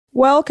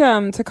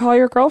Welcome to Call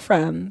Your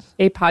Girlfriend,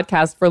 a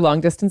podcast for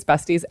long-distance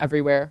besties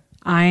everywhere.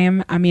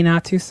 I'm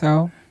Aminatu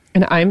So.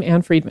 And I'm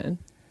Ann Friedman.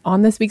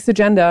 On this week's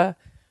agenda,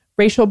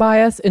 racial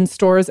bias in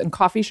stores and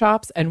coffee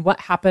shops and what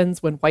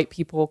happens when white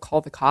people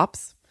call the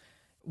cops,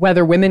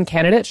 whether women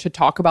candidates should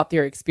talk about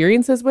their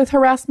experiences with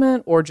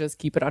harassment or just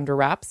keep it under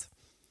wraps.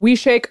 We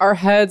shake our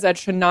heads at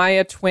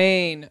Shania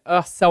Twain.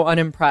 Ugh, so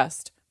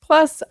unimpressed.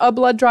 Plus, a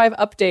blood drive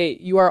update.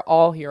 You are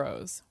all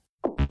heroes.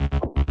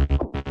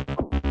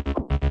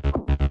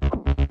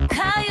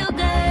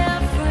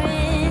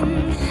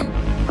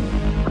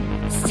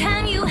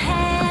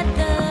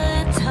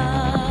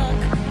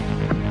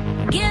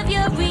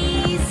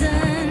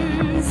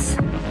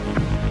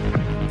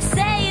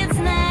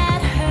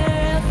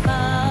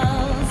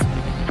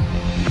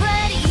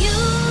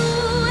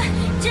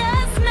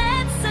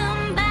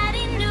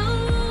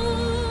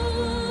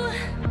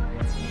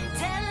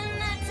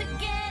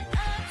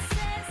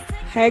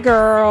 Hey,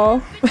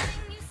 girl.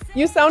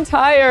 You sound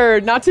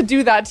tired. Not to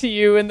do that to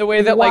you in the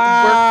way that,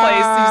 workplace,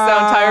 you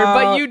sound tired,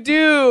 but you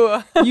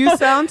do. You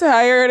sound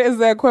tired is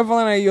the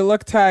equivalent of you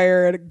look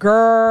tired.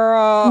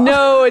 Girl.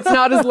 No, it's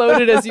not as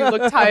loaded as you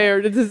look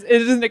tired. It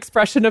is an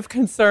expression of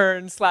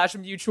concern /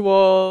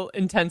 mutual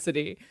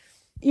intensity.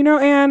 You know,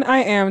 Anne, I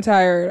am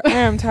tired. I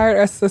am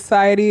tired of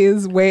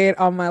society's weight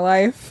on my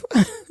life.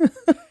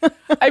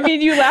 I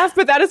mean, you laugh,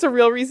 but that is a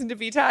real reason to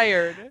be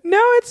tired.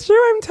 No, it's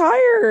true. I'm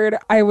tired.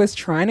 I was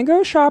trying to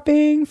go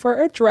shopping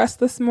for a dress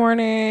this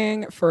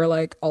morning for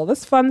all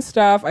this fun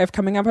stuff I have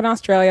coming up in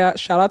Australia.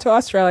 Shout out to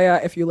Australia.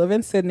 If you live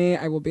in Sydney,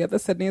 I will be at the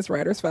Sydney's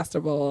Writers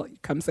Festival.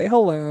 Come say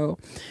hello.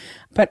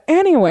 But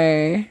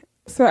anyway,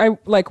 so I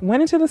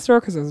went into the store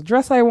because there's a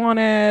dress I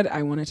wanted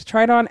to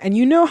try it on. And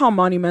you know how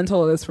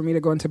monumental it is for me to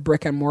go into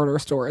brick and mortar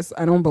stores.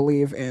 I don't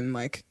believe in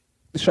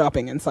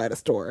shopping inside a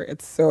store.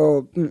 It's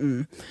so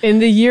In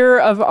the year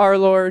of our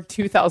Lord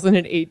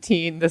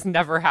 2018, this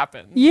never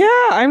happened. Yeah,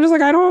 I'm just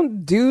I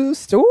don't do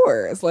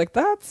stores.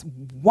 That's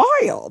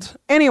wild.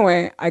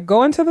 Anyway, I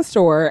go into the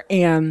store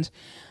and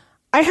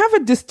I have a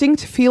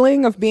distinct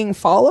feeling of being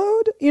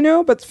followed,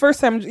 but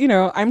first I'm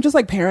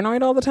just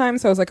paranoid all the time.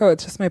 So I was oh,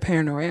 it's just my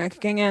paranoia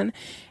kicking in.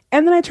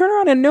 And then I turn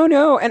around and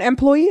no, an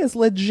employee is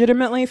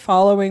legitimately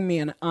following me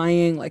and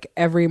eyeing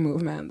every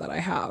movement that I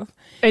have.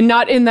 And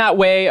not in that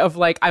way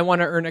of I want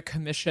to earn a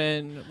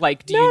commission.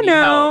 Do you need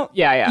help?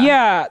 Yeah.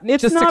 Yeah.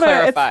 It's just not to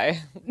clarify.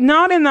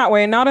 Not in that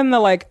way. Not in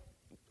the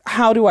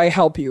how do I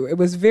help you? It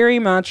was very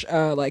much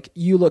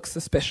you look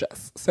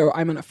suspicious. So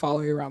I'm going to follow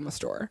you around the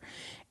store.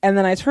 And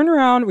then I turned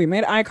around, we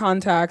made eye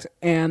contact,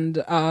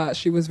 and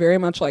she was very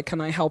much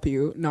can I help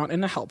you? Not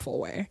in a helpful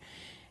way.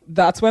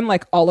 That's when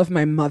all of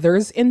my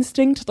mother's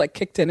instinct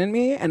kicked in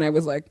me. And I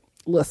was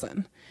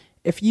listen,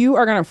 if you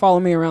are going to follow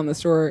me around the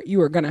store,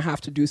 you are going to have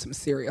to do some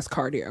serious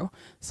cardio.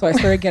 So I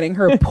started getting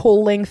her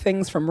pulling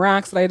things from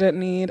racks that I didn't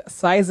need,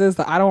 sizes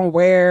that I don't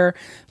wear,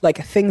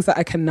 things that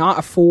I cannot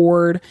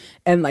afford,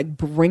 and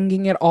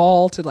bringing it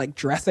all to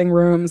dressing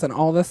rooms and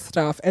all this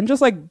stuff. And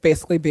just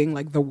basically being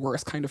the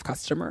worst kind of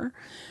customer.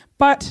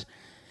 But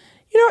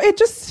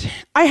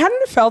I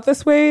hadn't felt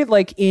this way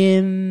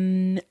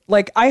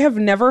I have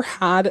never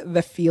had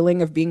the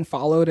feeling of being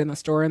followed in a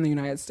store in the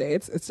United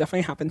States. It's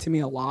definitely happened to me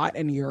a lot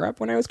in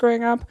Europe when I was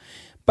growing up.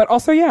 But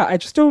also, yeah, I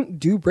just don't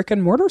do brick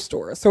and mortar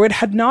stores. So it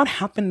had not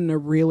happened in a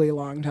really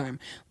long time.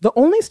 The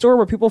only store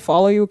where people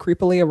follow you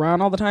creepily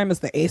around all the time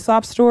is the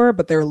Aesop store,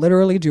 but they're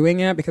literally doing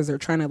it because they're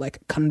trying to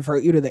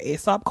convert you to the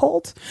Aesop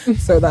cult.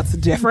 So that's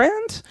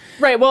different.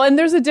 Right. Well, and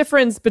there's a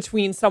difference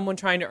between someone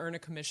trying to earn a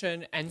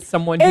commission and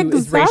someone who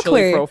is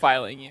racially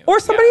profiling you. Or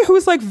somebody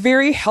who's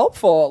very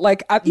helpful,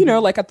 at, at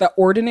the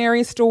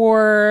Ordinary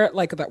store,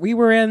 that we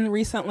were in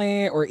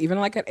recently, or even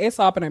at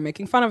Aesop, and I'm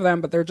making fun of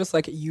them, but they're just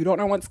you don't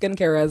know what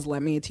skincare is.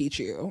 Let me teach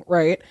you,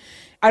 right?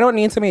 I don't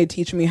need somebody to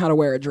teach me how to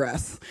wear a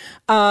dress.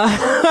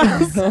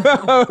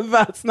 So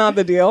that's not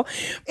the deal.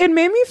 It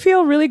made me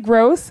feel really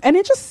gross, and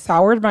it just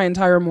soured my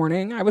entire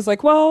morning. I was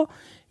well,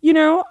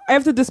 I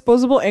have the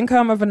disposable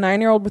income of a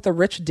 9-year-old with a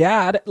rich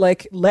dad.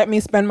 Let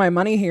me spend my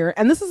money here.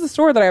 And this is a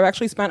store that I've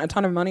actually spent a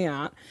ton of money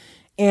at.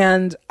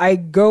 And I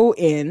go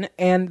in,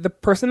 and the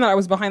person that I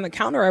was behind the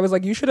counter, I was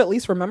you should at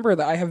least remember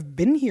that I have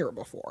been here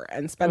before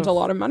and spent a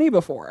lot of money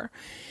before.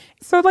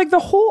 So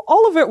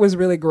all of it was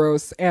really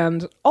gross.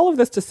 And all of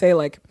this to say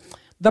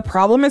the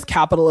problem is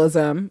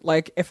capitalism.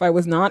 If I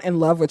was not in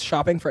love with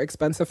shopping for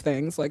expensive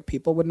things,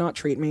 people would not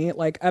treat me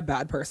like a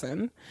bad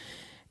person.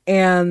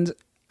 And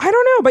I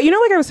don't know, but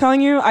I was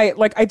telling you, I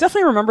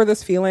definitely remember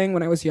this feeling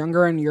when I was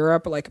younger in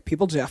Europe.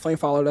 People definitely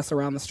followed us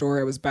around the store.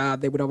 It was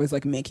bad. They would always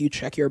make you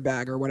check your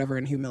bag or whatever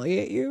and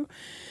humiliate you.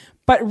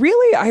 But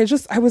really, I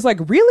was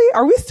really,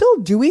 are we still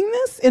doing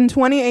this in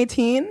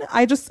 2018?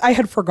 I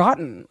had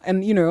forgotten.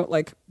 And,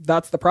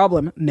 that's the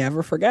problem.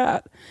 Never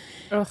forget.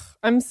 Ugh,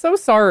 I'm so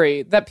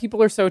sorry that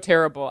people are so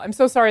terrible. I'm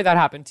so sorry that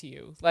happened to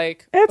you.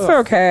 It's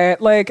okay.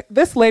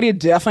 This lady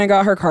definitely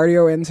got her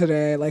cardio in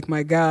today.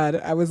 My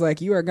God, I was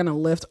you are going to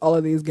lift all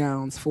of these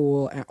gowns,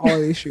 fool, and all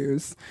of these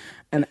shoes.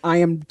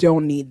 and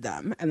don't need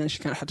them. And then she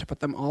kind of had to put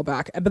them all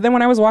back. But then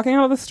when I was walking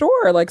out of the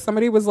store, like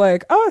somebody was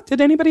like, "Oh,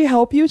 did anybody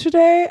help you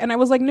today?" And I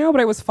was like, "No,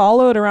 but I was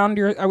followed around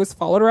your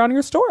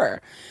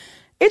store."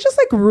 It just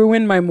like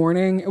ruined my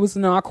morning. It was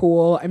not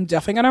cool. I'm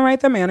definitely gonna write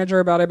the manager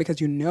about it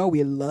because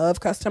we love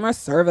customer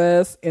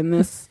service in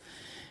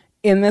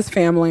this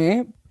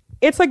family.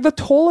 It's like the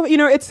toll of,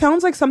 it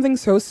sounds like something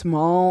so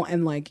small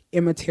and like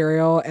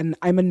immaterial, and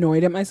I'm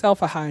annoyed at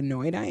myself at how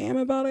annoyed I am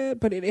about it,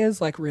 but it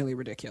is like really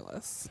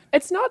ridiculous.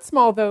 It's not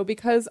small though,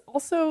 because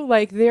also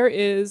like there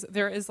is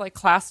like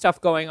class stuff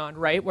going on,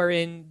 right?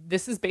 Wherein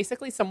this is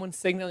basically someone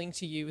signaling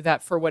to you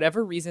that for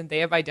whatever reason they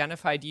have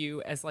identified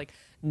you as like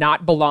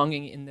not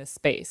belonging in this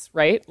space,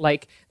 right?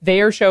 Like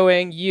they are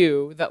showing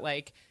you that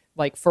like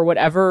for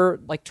whatever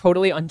like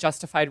totally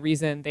unjustified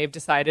reason, they've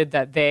decided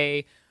that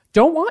they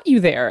don't want you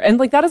there. And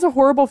like that is a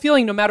horrible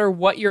feeling no matter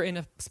what you're in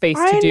a space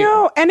to do. I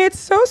know. And it's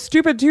so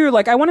stupid too.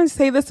 Like I want to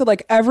say this to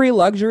like every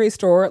luxury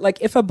store. Like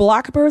if a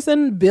Black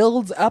person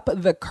builds up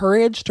the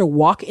courage to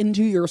walk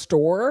into your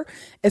store,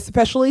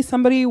 especially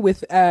somebody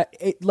with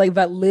like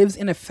that lives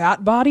in a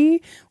fat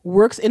body,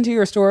 works into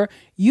your store,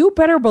 you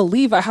better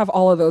believe I have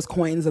all of those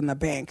coins in the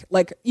bank.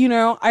 Like,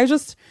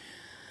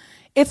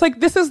 it's like,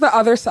 this is the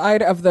other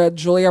side of the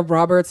Julia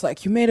Roberts,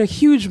 like, you made a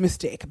huge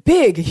mistake.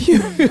 Big,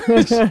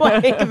 huge,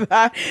 like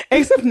that.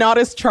 Except not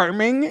as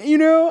charming,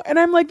 And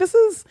I'm like, but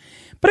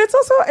it's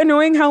also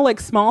annoying how, like,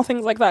 small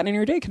things like that in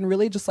your day can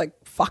really just, like,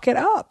 fuck it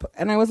up.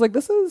 And I was like,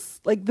 this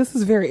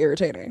is very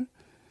irritating.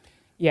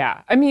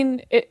 Yeah. I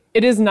mean, it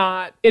is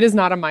not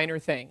a minor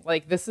thing.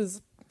 Like, this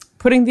is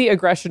putting the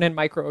aggression in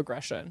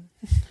microaggression.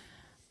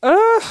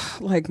 Ugh,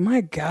 like,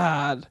 my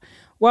God.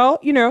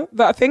 Well,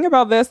 the thing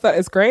about this that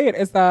is great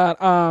is that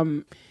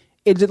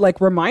it did like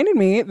reminded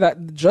me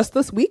that just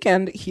this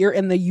weekend here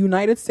in the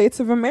United States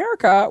of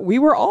America, we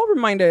were all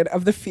reminded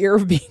of the fear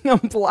of being a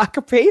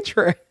Black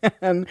patron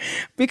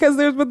because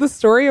there's been the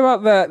story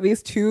about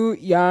these two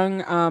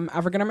young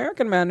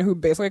African-American men who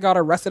basically got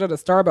arrested at a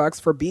Starbucks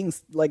for being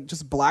like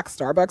just Black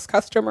Starbucks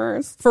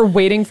customers. For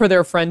waiting for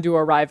their friend to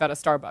arrive at a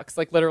Starbucks.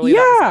 Like literally.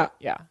 Yeah.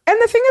 Yeah.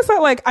 And the thing is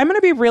that like, I'm going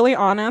to be really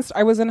honest.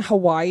 I was in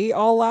Hawaii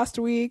all last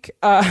week.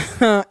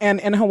 And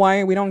in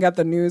Hawaii, we don't get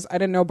the news. I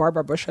didn't know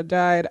Barbara Bush had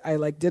died. I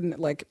like didn't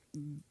like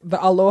the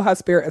aloha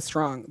spirit is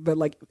strong. The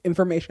like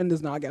information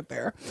does not get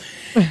there.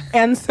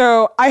 And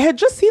so I had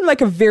just seen like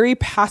a very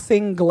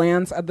passing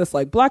glance at this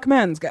like Black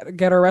men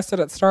get arrested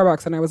at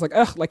Starbucks. And I was like,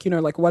 ugh, like,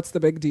 like what's the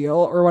big deal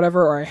or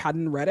whatever, or I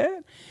hadn't read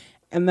it.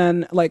 And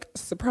then like,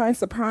 surprise,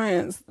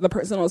 surprise, the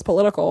person was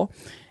political.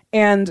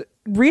 And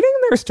reading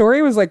their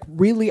story was like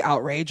really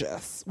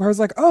outrageous, where I was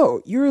like, oh,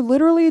 you're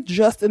literally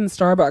just in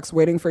Starbucks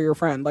waiting for your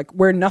friend, like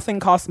where nothing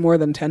costs more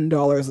than $10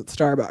 at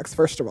Starbucks,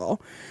 first of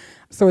all.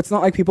 So it's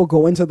not like people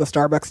go into the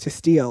Starbucks to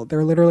steal.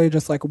 They're literally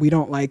just like, we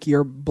don't like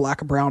your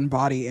Black brown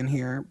body in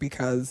here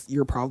because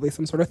you're probably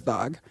some sort of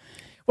thug.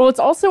 Well, it's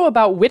also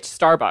about which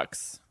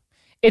Starbucks.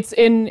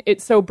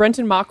 So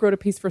Brenton Mock wrote a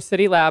piece for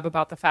City Lab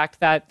about the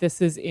fact that this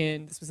was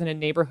in a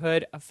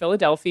neighborhood of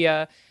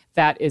Philadelphia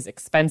that is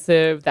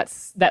expensive, that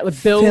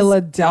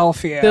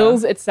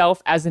bills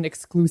itself as an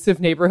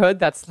exclusive neighborhood.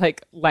 That's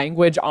like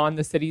language on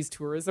the city's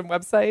tourism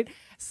website.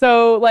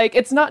 So like,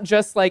 it's not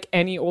just like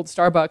any old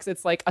Starbucks.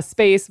 It's like a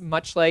space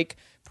much like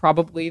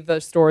probably the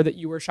store that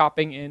you were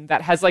shopping in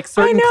that has like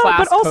certain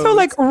class but also codes.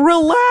 Like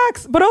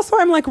relax. But also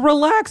I'm like,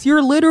 relax.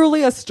 You're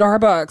literally a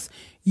Starbucks.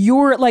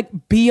 You're like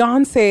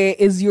Beyonce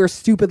is your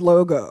stupid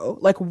logo.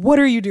 Like, what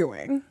are you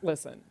doing?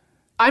 Listen.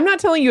 I'm not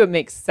telling you it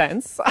makes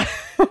sense.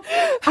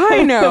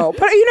 I know.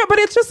 But but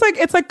it's just like,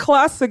 it's like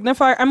class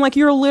signifier. I'm like,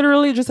 you're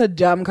literally just a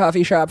dumb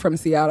coffee shop from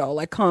Seattle.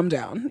 Like, calm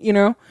down,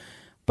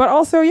 But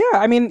also, yeah,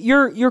 I mean,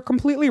 you're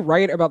completely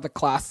right about the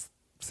class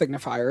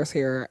signifiers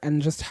here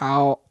and just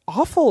how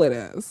awful it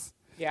is.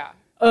 Yeah.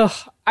 Ugh.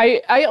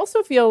 I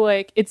also feel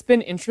like it's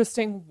been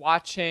interesting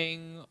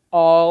watching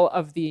all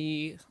of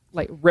the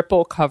like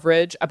ripple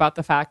coverage about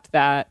the fact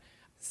that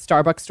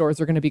Starbucks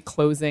stores are going to be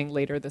closing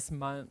later this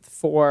month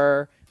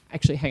for...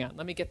 Actually, hang on.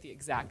 Let me get the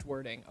exact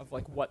wording of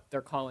like what they're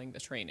calling the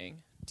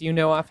training. Do you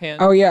know offhand?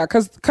 Oh, yeah.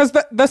 Because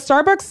the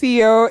Starbucks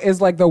CEO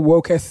is like the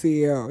wokest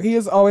CEO. He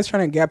is always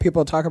trying to get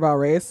people to talk about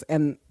race.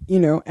 And,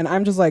 and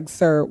I'm just like,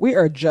 sir, we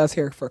are just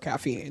here for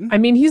caffeine. I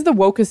mean, he's the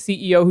wokest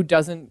CEO who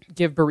doesn't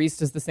give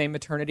baristas the same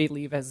maternity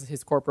leave as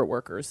his corporate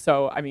workers.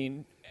 So, I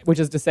mean... Which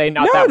is to say,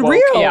 not that woke.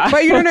 Real, yeah.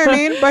 But you know what I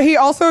mean? But he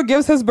also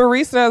gives his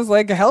baristas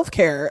like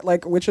healthcare,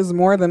 like which is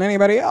more than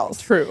anybody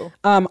else. True.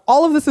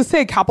 All of this to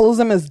say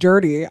capitalism is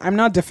dirty. I'm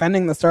not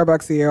defending the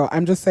Starbucks CEO.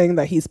 I'm just saying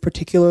that he's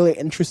particularly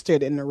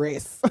interested in the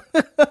race.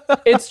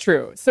 It's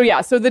true. So yeah,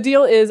 so the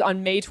deal is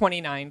on May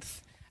 29th,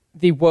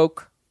 the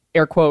woke,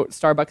 air quote,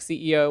 Starbucks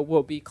CEO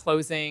will be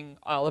closing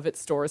all of its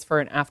stores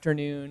for an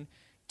afternoon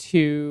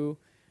to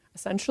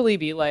essentially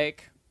be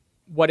like,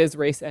 what is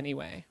race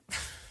anyway?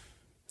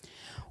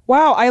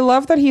 Wow, I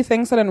love that he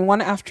thinks that in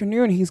one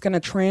afternoon he's going to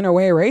train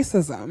away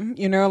racism.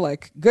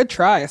 Like, good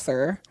try,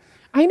 sir.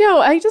 I know.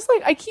 I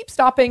keep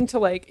stopping to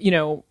like,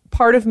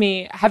 part of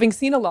me, having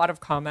seen a lot of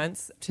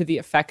comments to the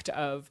effect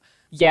of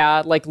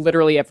yeah, like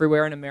literally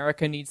everywhere in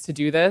America needs to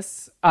do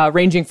this,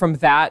 ranging from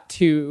that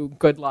to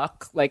good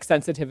luck, like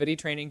sensitivity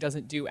training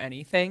doesn't do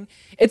anything.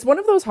 It's one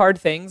of those hard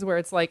things where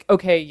it's like,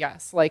 okay,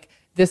 yes, like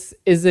this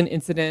is an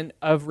incident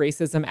of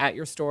racism at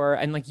your store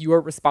and like you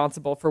are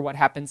responsible for what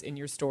happens in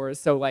your stores.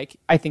 So like,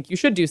 I think you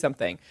should do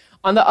something.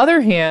 On the other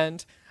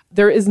hand,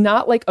 there is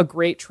not like a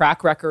great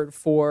track record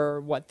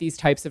for what these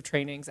types of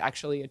trainings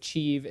actually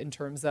achieve in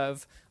terms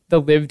of the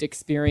lived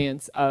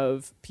experience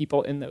of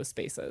people in those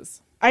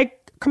spaces. I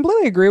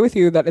completely agree with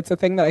you that it's a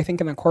thing that I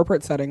think in a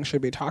corporate setting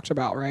should be talked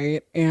about,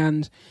 right?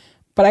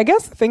 But I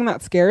guess the thing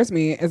that scares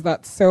me is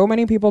that so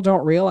many people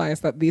don't realize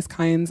that these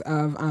kinds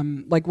of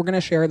like we're going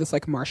to share this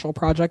like Marshall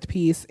Project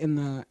piece in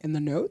the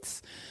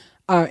notes,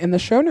 in the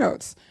show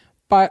notes.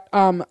 But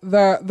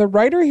the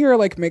writer here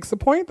like makes a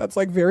point that's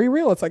like very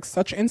real. It's like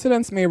such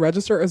incidents may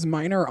register as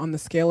minor on the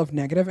scale of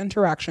negative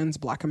interactions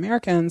Black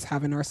Americans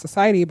have in our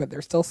society, but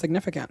they're still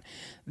significant.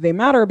 They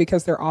matter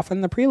because they're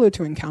often the prelude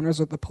to encounters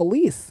with the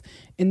police.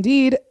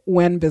 Indeed,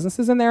 when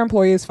businesses and their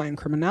employees find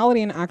criminality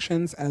in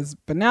actions as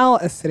banal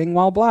as sitting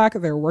while Black,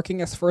 they're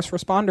working as first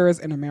responders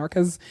in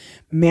America's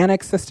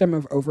manic system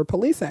of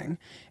over-policing.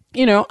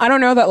 You know, I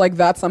don't know that like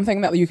that's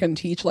something that you can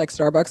teach like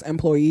Starbucks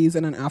employees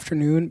in an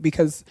afternoon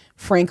because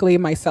frankly,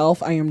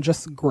 myself, I am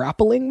just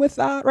grappling with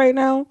that right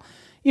now.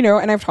 You know,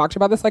 and I've talked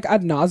about this like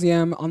ad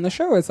nauseum on the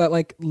show is that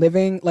like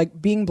living, like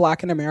being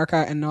Black in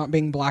America and not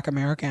being Black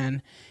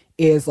American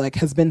is like,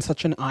 has been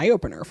such an eye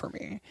opener for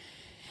me.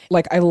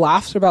 Like I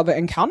laughed about the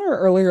encounter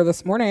earlier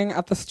this morning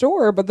at the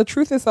store, but the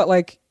truth is that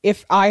like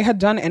if I had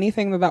done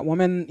anything that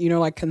woman, you know,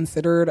 like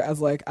considered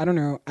as like, I don't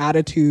know,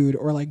 attitude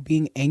or like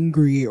being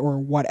angry or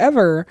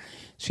whatever,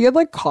 she had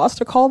like cause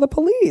to call the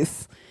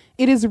police.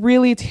 It is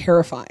really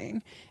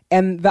terrifying.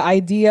 And the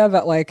idea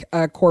that like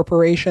a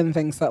corporation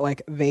thinks that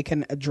like they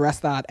can address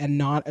that and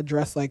not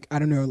address like, I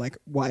don't know, like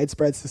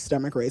widespread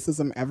systemic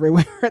racism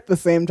everywhere at the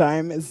same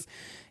time is,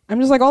 I'm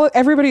just like,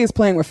 everybody is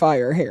playing with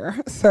fire here.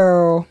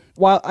 So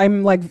while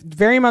I'm like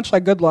very much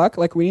like good luck,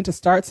 like we need to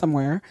start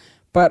somewhere,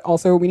 but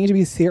also we need to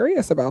be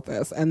serious about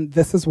this. And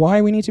this is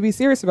why we need to be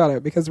serious about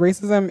it, because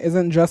racism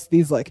isn't just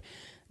these like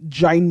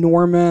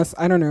ginormous,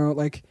 I don't know,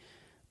 like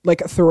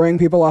throwing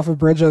people off of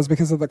bridges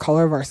because of the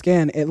color of our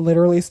skin. It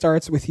literally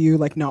starts with you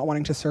like not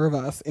wanting to serve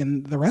us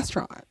in the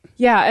restaurant.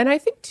 Yeah, and I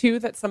think too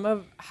that some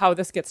of how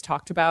this gets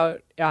talked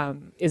about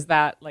is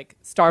that like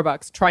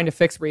Starbucks trying to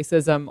fix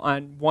racism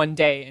on one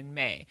day in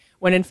May,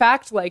 when in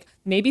fact like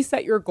maybe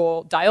set your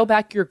goal, dial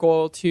back your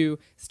goal to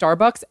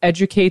Starbucks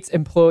educates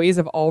employees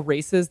of all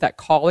races that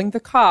calling the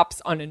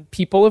cops on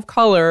people of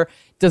color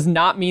does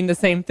not mean the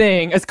same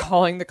thing as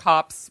calling the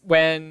cops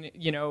when,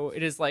 you know,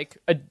 it is like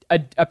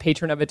a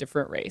patron of a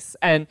different race.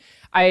 And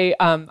I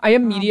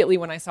immediately,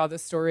 when I saw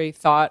this story,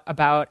 thought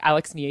about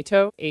Alex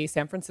Nieto, a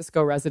San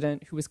Francisco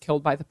resident who was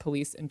killed by the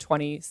police in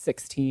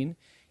 2016.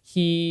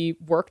 He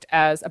worked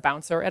as a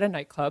bouncer at a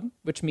nightclub,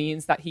 which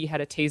means that he had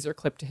a taser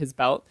clipped to his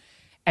belt.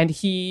 And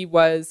he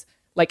was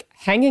like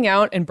hanging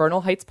out in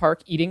Bernal Heights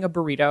Park, eating a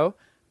burrito,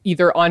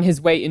 either on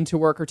his way into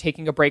work or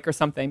taking a break or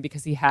something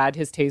because he had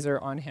his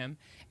taser on him.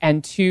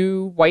 And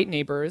two white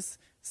neighbors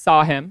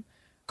saw him,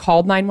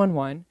 called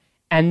 911.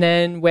 And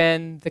then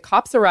when the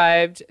cops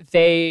arrived,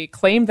 they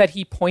claimed that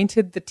he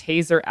pointed the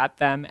taser at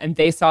them and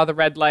they saw the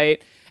red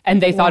light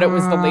and they thought it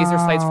was the laser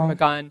sights from a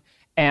gun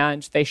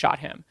and they shot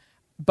him.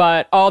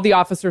 But all the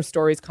officers'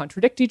 stories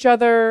contradict each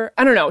other.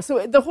 I don't know.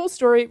 So the whole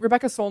story,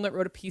 Rebecca Solnit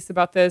wrote a piece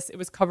about this. It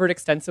was covered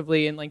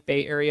extensively in like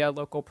Bay Area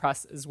local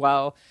press as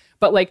well.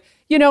 But like,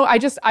 you know,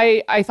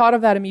 I thought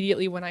of that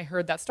immediately when I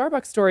heard that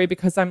Starbucks story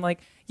because I'm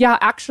like, yeah,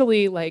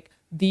 actually like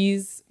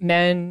these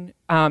men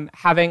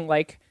having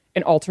like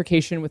an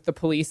altercation with the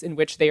police in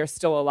which they are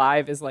still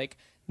alive is like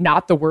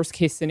not the worst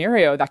case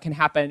scenario that can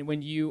happen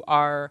when you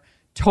are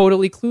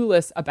totally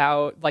clueless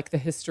about like the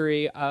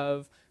history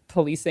of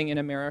policing in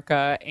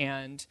America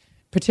and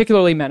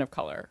particularly men of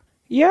color.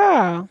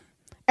 Yeah.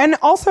 And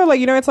also, like,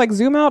 you know, it's like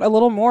zoom out a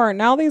little more.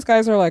 Now these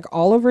guys are like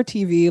all over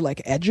TV,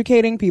 like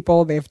educating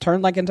people. They've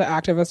turned like into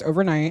activists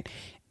overnight.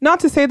 Not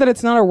to say that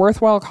it's not a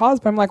worthwhile cause,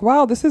 but I'm like,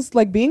 wow, this is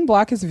like being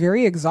Black is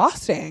very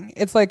exhausting.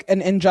 It's like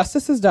an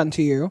injustice is done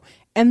to you.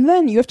 And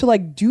then you have to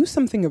like do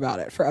something about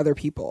it for other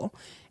people.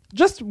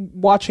 Just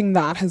watching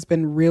that has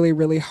been really,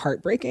 really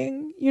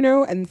heartbreaking, you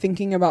know, and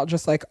thinking about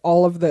just like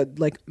all of the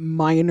like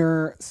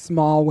minor,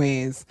 small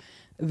ways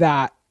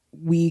that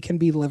we can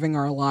be living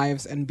our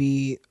lives and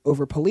be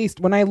over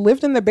policed. When I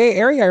lived in the Bay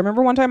Area, I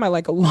remember one time I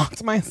like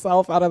locked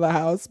myself out of the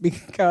house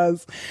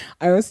because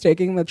I was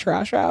taking the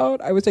trash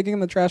out.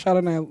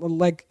 And I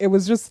like, it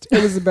was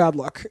a bad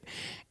look.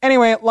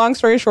 Anyway, long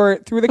story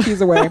short, threw the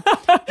keys away.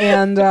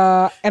 and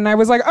I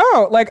was like,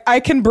 oh, like I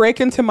can break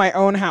into my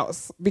own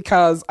house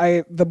because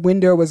the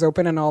window was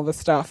open and all this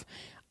stuff.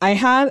 I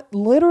had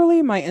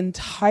literally my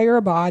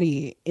entire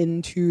body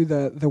into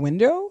the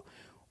window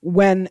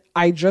when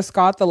I just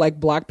got the like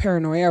Black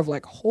paranoia of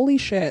like, holy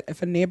shit,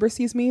 if a neighbor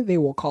sees me, they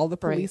will call the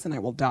police and I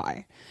will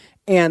die.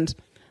 And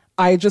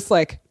I just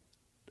like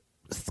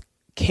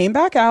came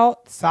back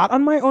out, sat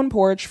on my own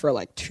porch for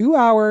like 2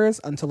 hours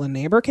until a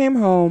neighbor came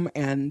home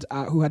and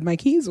who had my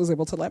keys was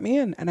able to let me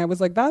in. And I was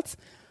like, that's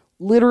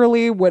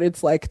literally what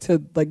it's like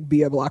to like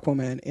be a Black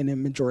woman in a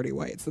majority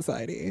white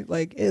society.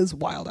 Like, is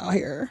wild out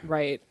here.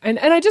 Right. And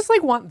I just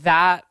like want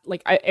that,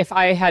 like, if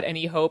I had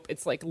any hope,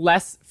 it's like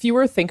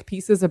fewer think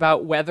pieces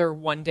about whether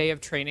one day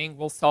of training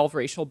will solve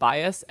racial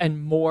bias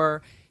and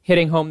more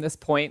hitting home this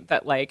point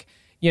that, like,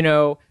 you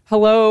know,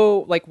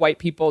 hello, like, white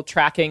people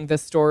tracking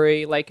this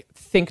story, like,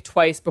 think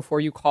twice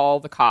before you call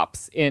the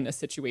cops in a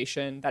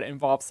situation that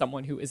involves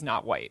someone who is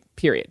not white,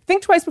 period.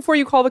 Think twice before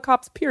you call the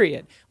cops,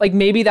 period. Like,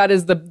 maybe that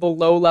is the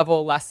low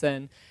level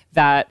lesson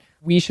that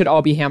we should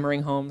all be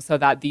hammering home so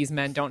that these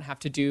men don't have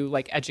to do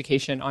like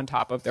education on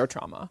top of their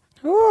trauma.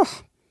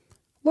 Oh,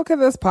 look at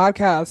this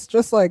podcast,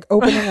 just like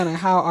opening on a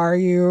how are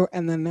you?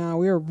 And then now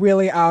we are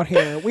really out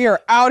here. We are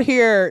out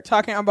here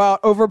talking about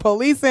over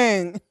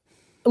policing.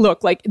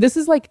 Look, like, this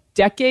is like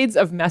decades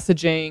of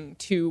messaging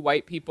to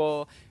white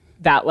people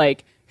that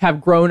like have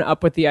grown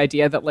up with the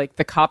idea that like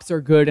the cops are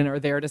good and are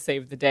there to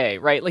save the day,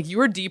 right? Like, you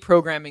are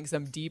deprogramming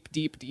some deep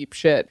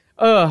shit.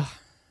 Ugh.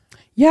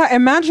 Yeah,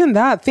 imagine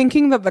that,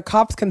 thinking that the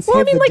cops can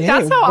save the day. Like,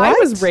 that's how I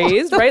was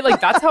raised, right? Like,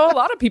 that's how a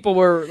lot of people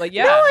were, like,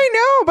 yeah. No, I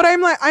know, but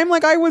I'm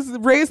like I was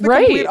raised the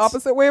complete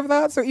opposite way of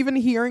that. So even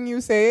hearing you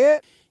say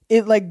it,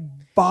 it like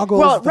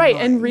boggles the mind.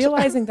 And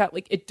realizing that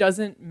like it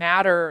doesn't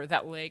matter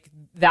that like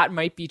that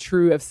might be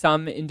true of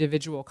some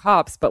individual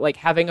cops, but like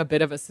having a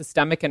bit of a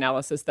systemic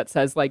analysis that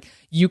says like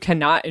you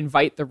cannot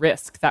invite the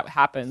risk that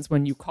happens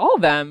when you call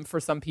them for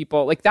some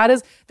people. Like that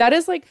is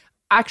like,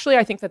 actually,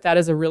 I think that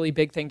is a really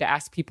big thing to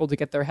ask people to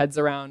get their heads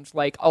around,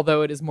 like,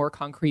 although it is more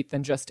concrete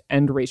than just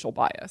end racial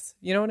bias.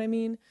 You know what I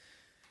mean?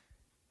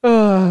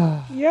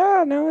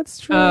 Yeah, no, it's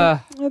true.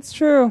 It's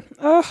true.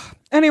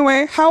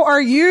 Anyway, how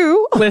are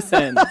you?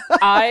 Listen,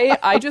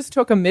 I just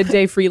took a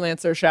midday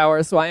freelancer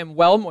shower, so I am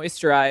well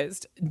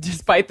moisturized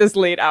despite this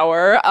late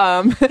hour.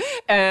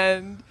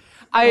 And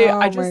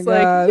I just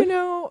like, you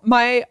know,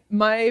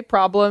 my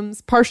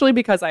problems, partially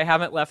because I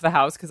haven't left the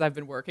house because I've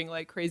been working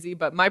like crazy,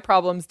 but my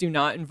problems do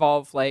not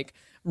involve like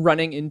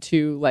running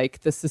into like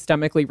the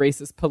systemically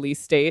racist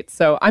police state.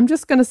 So I'm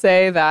just going to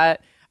say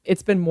that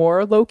it's been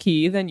more low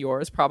key than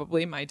yours,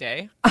 probably, my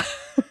day.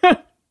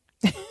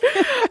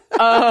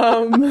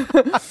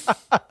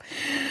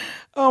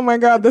 Oh my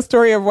God, the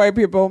story of white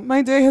people.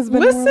 My day has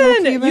been more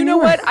low-key than you know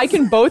yours. what? I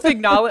can both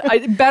acknowledge.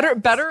 Better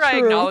I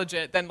acknowledge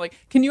it than like.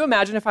 Can you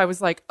imagine if I was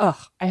like, ugh,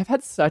 I have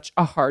had such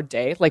a hard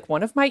day. Like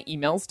one of my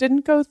emails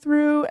didn't go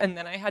through, and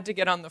then I had to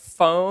get on the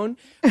phone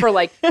for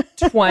like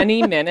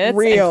 20 minutes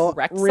and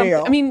correct something.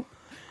 I mean,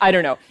 I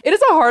don't know. It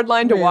is a hard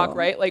line to walk,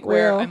 right? Like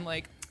where I'm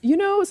like, you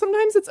know,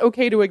 sometimes it's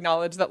okay to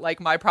acknowledge that like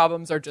my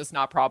problems are just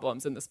not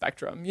problems in the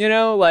spectrum, you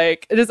know,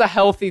 like it is a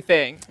healthy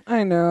thing.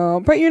 I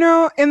know. But you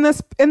know, in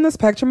the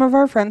spectrum of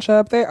our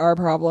friendship, they are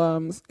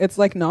problems. It's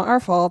like not our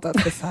fault that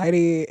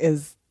society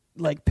is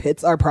like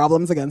pits our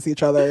problems against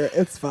each other.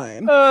 It's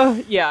fine.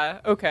 Yeah.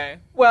 Okay.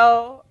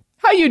 Well,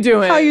 how you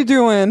doing? How you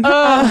doing?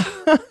 How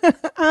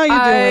you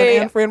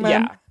doing, Anne Friedman?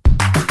 Yeah.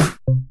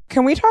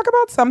 Can we talk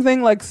about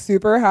something like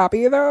super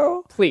happy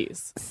though?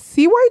 Please.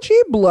 CYG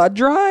blood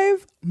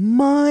drive?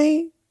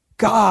 My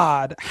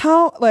God.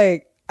 How,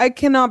 like, I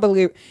cannot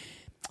believe.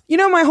 You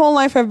know, my whole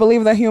life I've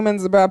believed that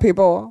humans are bad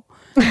people.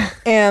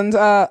 And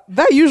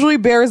that usually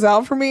bears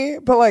out for me.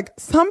 But like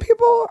some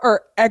people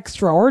are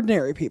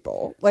extraordinary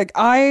people. Like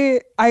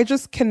I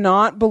just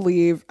cannot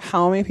believe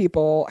how many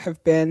people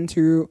have been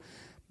to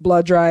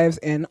blood drives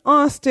in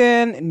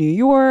Austin, New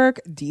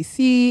York,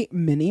 DC,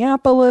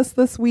 Minneapolis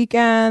this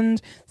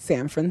weekend,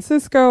 San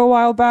Francisco a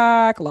while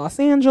back, Los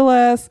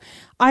Angeles.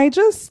 I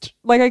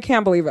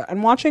can't believe it.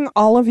 And watching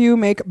all of you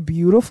make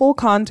beautiful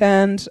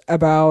content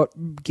about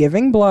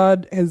giving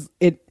blood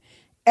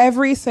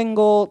every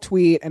single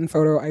tweet and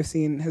photo I've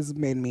seen has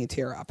made me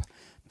tear up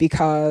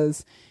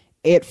because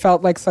it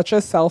felt like such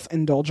a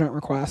self-indulgent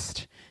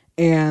request.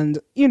 And,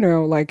 you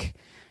know, like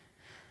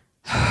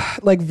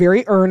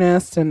very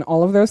earnest and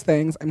all of those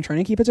things. I'm trying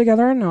to keep it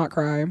together and not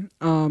cry.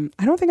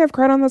 I don't think I've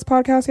cried on this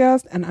podcast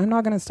yet, and I'm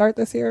not going to start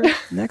this year.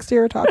 Next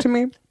year, talk to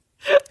me.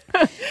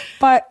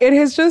 But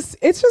it's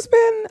just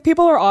been,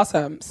 people are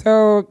awesome.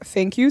 So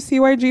thank you,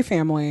 CYG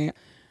family.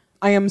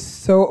 I am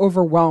so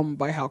overwhelmed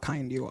by how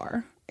kind you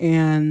are.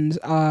 And,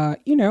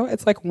 you know,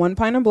 it's like 1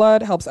 pint of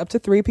blood helps up to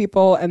 3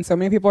 people. And so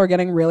many people are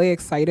getting really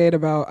excited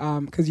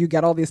about, because you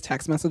get all these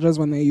text messages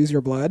when they use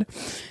your blood.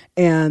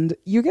 And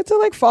you get to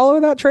like follow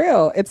that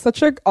trail. It's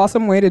such an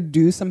awesome way to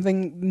do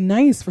something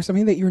nice for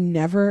somebody that you're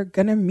never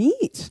going to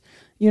meet,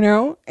 you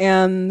know?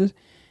 And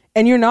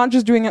you're not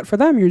just doing it for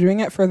them. You're doing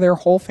it for their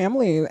whole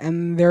family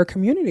and their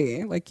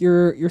community. Like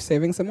you're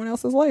saving someone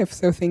else's life.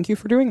 So thank you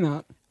for doing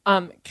that.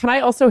 Can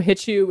I also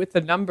hit you with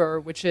the number,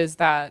 which is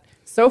that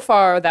so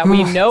far that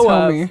we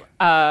know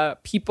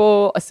of,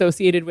 people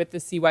associated with the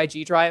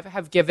CYG drive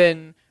have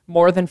given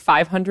more than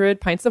 500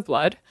 pints of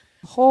blood.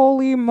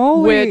 Holy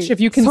moly. Which,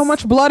 if you can... So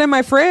much blood in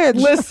my fridge.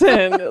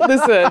 Listen.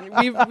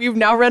 We've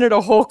now rented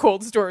a whole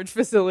cold storage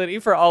facility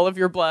for all of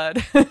your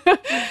blood.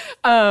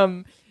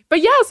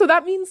 But yeah, so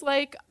that means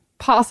like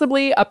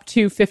possibly up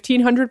to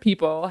 1,500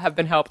 people have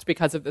been helped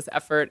because of this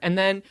effort. And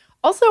then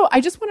also, I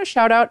just want to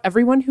shout out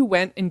everyone who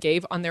went and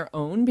gave on their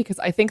own, because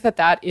I think that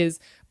that is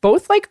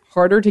both like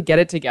harder to get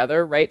it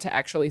together, right, to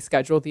actually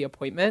schedule the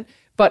appointment,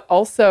 but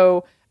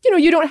also, you know,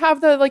 you don't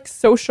have the like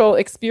social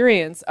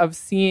experience of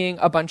seeing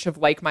a bunch of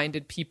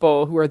like-minded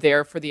people who are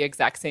there for the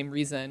exact same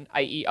reason,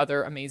 i.e.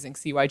 other amazing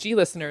CYG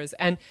listeners.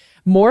 And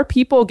more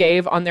people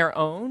gave on their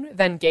own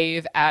than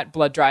gave at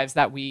blood drives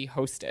that we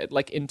hosted,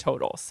 like in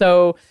total.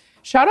 So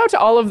shout out to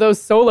all of those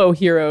solo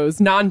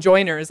heroes,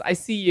 non-joiners. I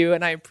see you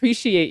and I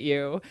appreciate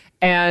you.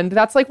 And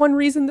that's like one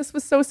reason this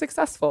was so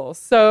successful.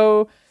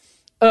 So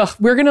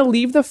we're going to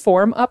leave the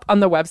form up on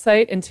the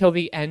website until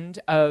the end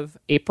of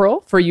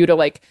April for you to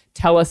like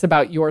tell us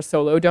about your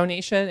solo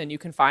donation. And you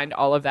can find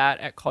all of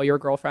that at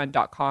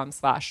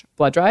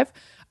callyourgirlfriend.com/blood drive.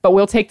 But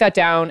we'll take that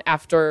down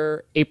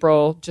after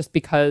April just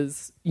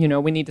because, you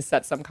know, we need to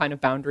set some kind of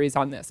boundaries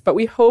on this. But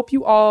we hope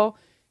you all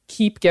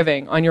keep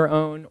giving on your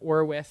own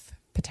or with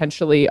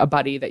potentially a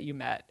buddy that you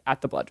met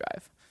at the blood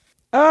drive.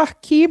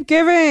 Keep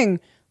giving.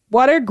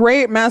 What a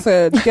great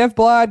message. Give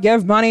blood,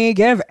 give money,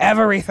 give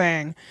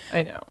everything.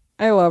 I know.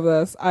 I love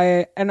this.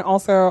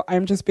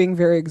 I'm just being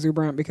very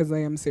exuberant because I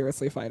am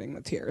seriously fighting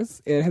the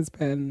tears. It has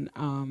been,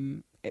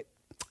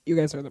 you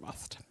guys are the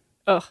best.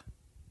 Ugh.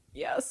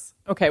 Yes.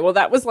 Okay. Well,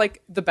 that was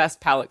like the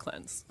best palate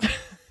cleanse.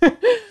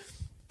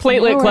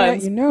 Platelet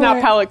cleanse,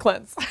 not palate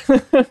cleanse.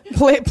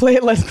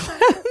 Platelet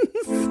cleanse.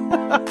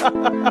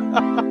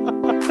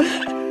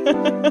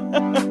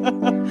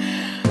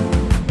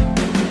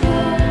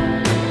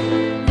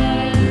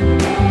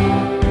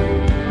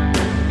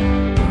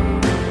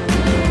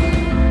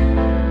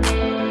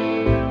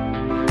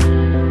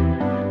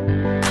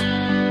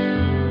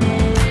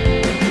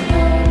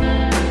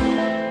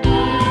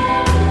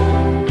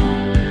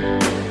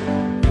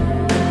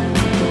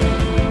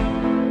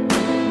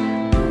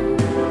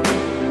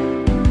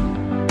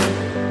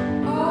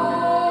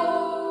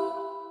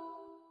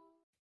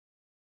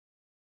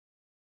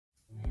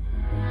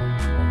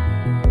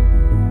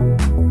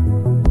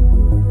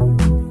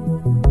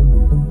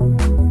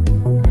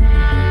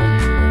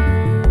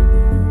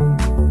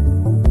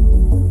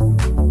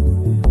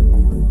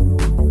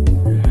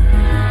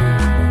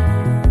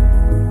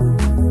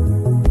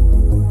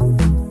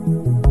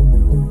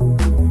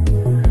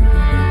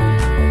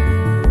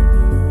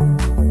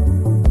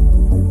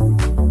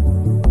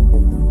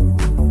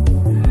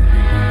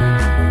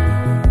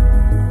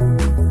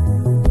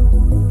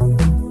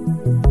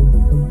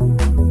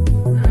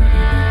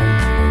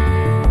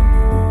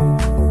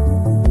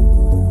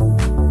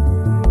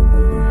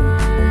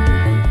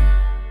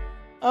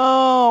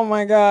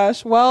 My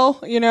gosh. Well,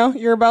 you know,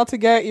 you're about to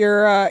get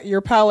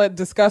your palate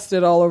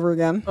disgusted all over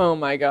again. Oh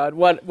my God.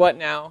 What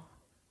now?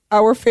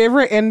 Our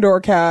favorite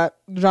indoor cat,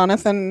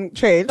 Jonathan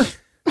Chait,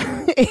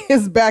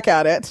 is back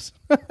at it.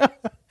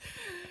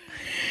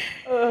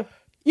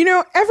 You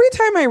know, every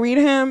time I read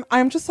him,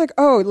 I'm just like,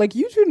 oh, like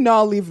you do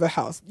not leave the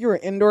house. You're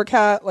an indoor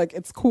cat. Like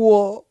it's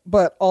cool,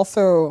 but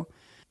also,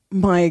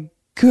 my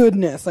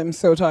goodness, I'm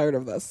so tired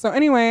of this. So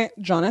anyway,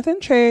 Jonathan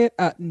Chait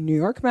at New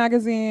York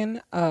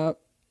Magazine,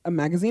 a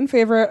magazine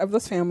favorite of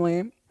this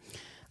family.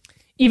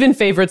 Even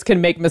favorites can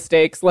make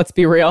mistakes. Let's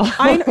be real.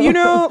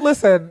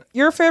 Listen,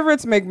 your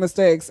favorites make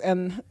mistakes.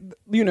 And,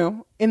 you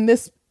know, in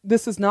this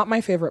is not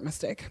my favorite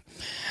mistake.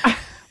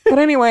 But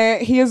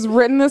anyway, he has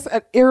written this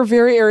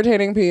very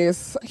irritating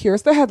piece.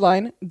 Here's the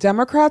headline.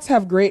 Democrats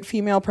have great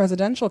female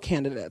presidential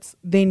candidates.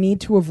 They need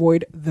to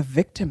avoid the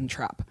victim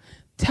trap.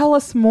 Tell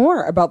us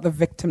more about the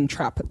victim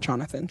trap,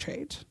 Jonathan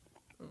Chait.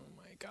 Oh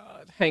my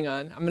God. Hang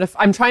on.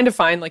 I'm trying to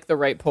find like the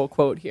right pull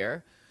quote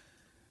here.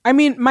 I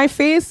mean, my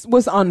face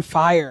was on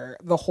fire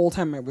the whole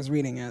time I was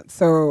reading it,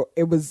 so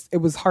it was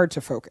hard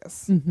to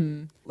focus.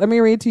 Mm-hmm. Let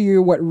me read to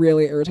you what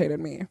really irritated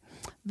me.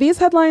 These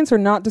headlines are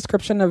not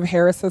description of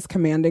Harris's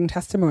commanding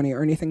testimony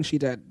or anything she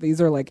did.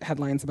 These are like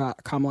headlines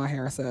about Kamala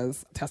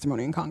Harris's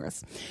testimony in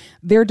Congress.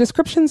 They're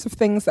descriptions of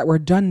things that were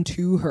done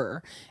to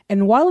her.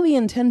 And while the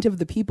intent of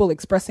the people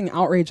expressing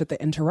outrage at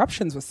the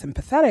interruptions was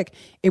sympathetic,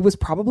 it was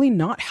probably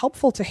not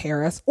helpful to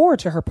Harris or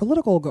to her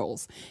political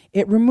goals.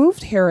 It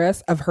removed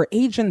Harris of her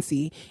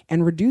agency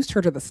and reduced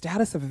her to the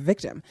status of a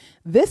victim.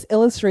 This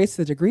illustrates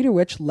the degree to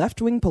which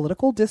left-wing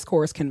political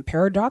discourse can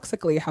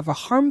paradoxically have a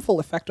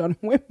harmful effect on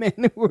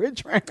women who are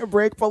trying to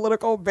break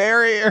political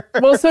barriers.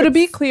 Well, so to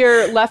be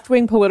clear,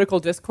 left-wing political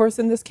discourse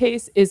in this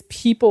case is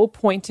people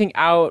pointing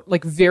out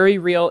like very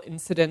real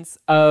incidents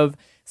of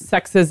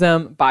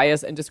sexism,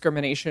 bias, and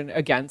discrimination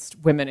against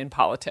women in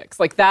politics.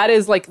 Like that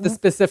is like the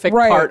specific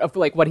part of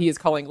like what he is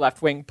calling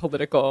left-wing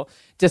political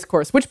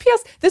discourse, which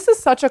P.S. this is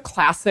such a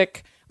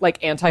classic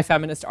like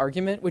anti-feminist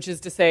argument, which is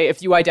to say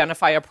if you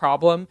identify a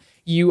problem,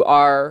 you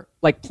are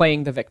like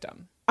playing the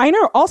victim. I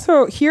know.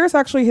 Also, here's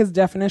actually his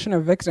definition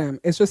of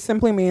victim. It just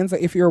simply means that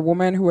if you're a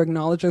woman who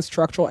acknowledges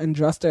structural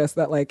injustice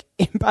that like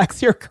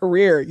impacts your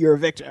career, you're a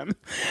victim.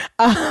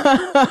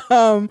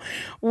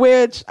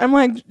 Which I'm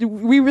like, do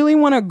we really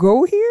want to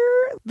go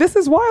here? This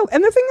is wild.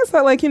 And the thing is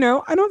that like,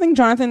 I don't think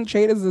Jonathan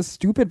Chait is a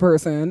stupid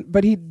person,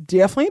 but he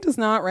definitely does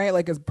not write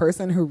like a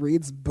person who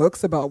reads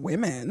books about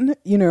women,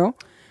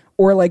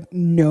 or like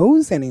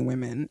knows any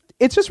women.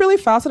 It's just really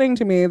fascinating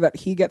to me that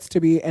he gets to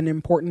be an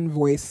important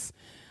voice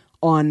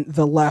on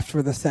the left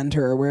or the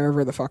center or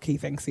wherever the fuck he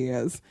thinks he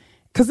is.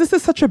 Because this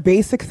is such a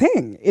basic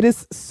thing. It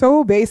is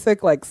so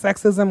basic, like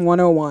sexism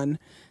 101,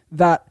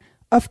 that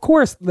of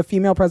course the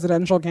female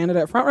presidential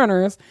candidate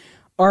frontrunners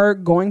are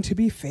going to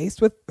be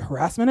faced with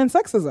harassment and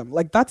sexism.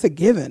 Like that's a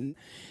given.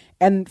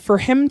 And for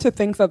him to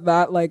think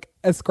that like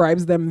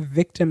ascribes them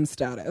victim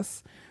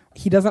status,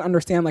 he doesn't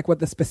understand like what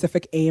the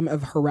specific aim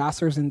of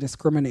harassers and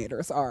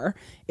discriminators are.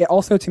 It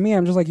also, to me,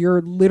 I'm just like,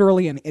 you're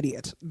literally an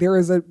idiot. There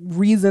is a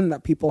reason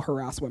that people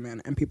harass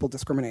women and people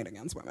discriminate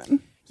against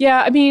women.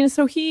 Yeah, I mean,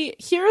 so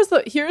here's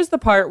the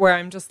part where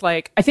I'm just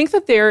like, I think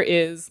that there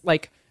is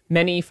like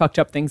many fucked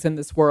up things in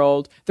this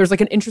world. There's like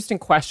an interesting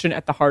question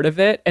at the heart of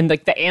it, and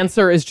like the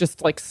answer is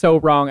just like so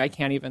wrong, I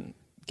can't even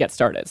get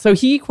started. So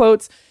he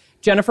quotes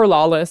Jennifer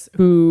Lawless,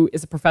 who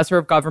is a professor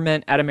of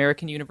government at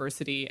American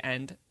University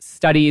and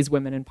studies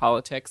women in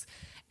politics.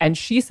 And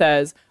she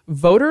says,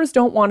 voters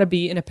don't want to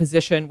be in a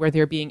position where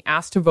they're being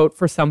asked to vote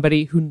for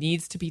somebody who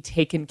needs to be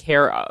taken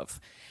care of.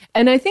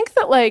 And I think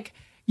that like,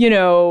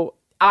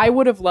 I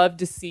would have loved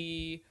to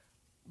see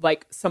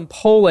like some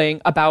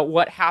polling about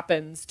what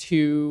happens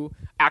to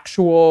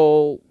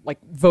actual like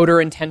voter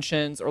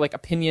intentions or like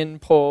opinion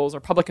polls or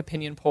public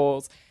opinion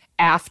polls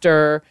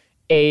after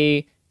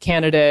a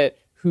candidate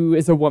who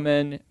is a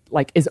woman,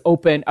 like, is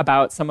open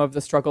about some of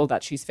the struggle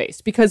that she's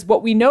faced. Because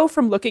what we know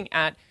from looking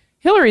at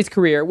Hillary's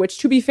career, which,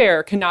 to be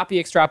fair, cannot be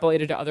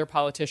extrapolated to other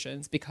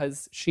politicians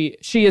because she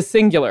is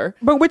singular.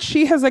 But which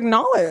she has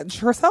acknowledged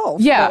herself.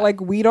 Yeah. That, like,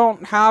 we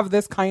don't have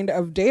this kind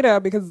of data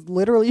because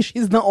literally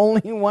she's the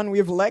only one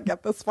we've let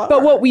get this far.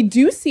 But what we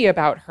do see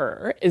about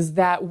her is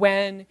that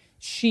when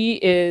she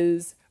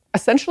is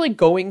essentially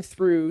going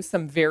through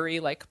some very,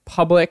 like,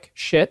 public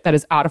shit that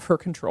is out of her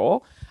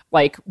control,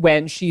 like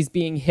when she's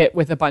being hit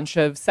with a bunch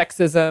of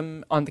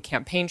sexism on the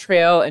campaign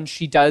trail and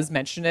she does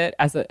mention it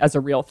as a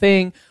real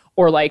thing,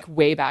 or like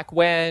way back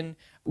when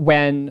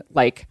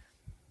like,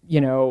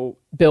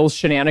 Bill's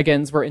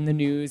shenanigans were in the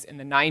news in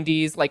the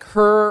 90s, like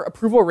her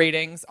approval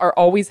ratings are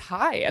always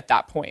high at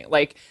that point.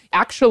 Like,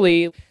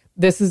 actually,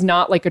 this is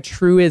not like a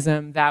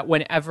truism that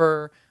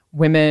whenever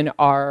women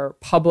are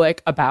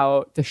public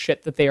about the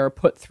shit that they are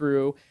put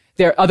through,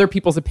 other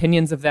people's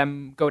opinions of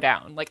them go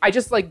down. Like, I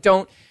just like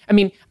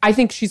I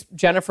think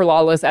Jennifer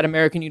Lawless at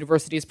American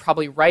University is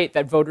probably right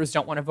that voters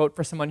don't want to vote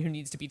for someone who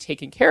needs to be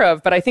taken care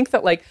of. But I think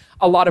that like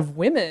a lot of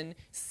women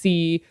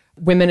see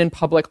women in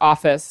public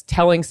office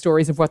telling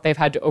stories of what they've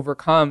had to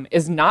overcome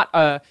is not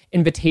a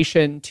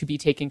invitation to be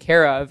taken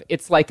care of.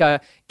 It's like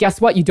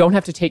guess what? You don't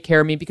have to take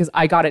care of me because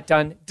I got it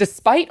done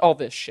despite all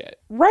this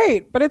shit.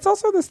 Right. But it's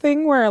also this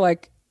thing where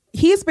like,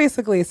 he's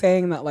basically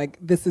saying that like,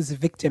 this is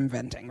victim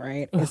venting,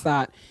 right? Ugh. Is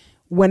that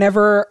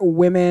whenever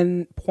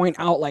women point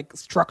out like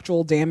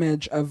structural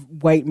damage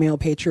of white male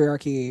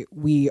patriarchy,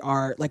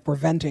 we're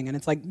venting. And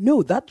it's like,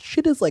 no, that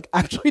shit is like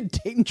actually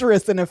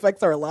dangerous and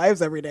affects our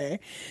lives every day.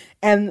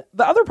 And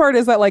the other part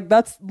is that like,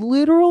 that's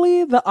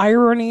literally the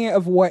irony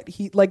of what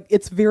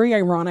it's very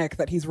ironic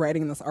that he's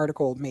writing this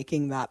article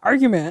making that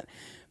argument,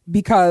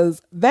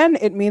 because then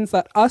it means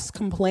that us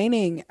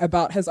complaining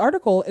about his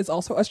article is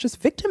also us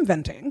just victim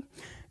venting,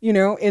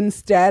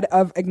 instead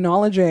of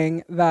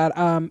acknowledging that,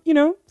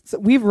 so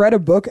we've read a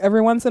book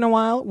every once in a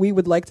while. We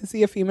would like to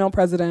see a female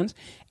president.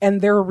 And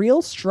there are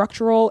real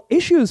structural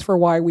issues for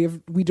why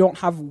we don't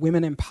have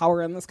women in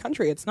power in this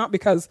country. It's not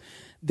because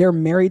they're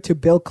married to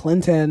Bill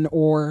Clinton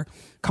or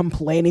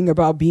complaining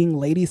about being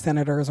lady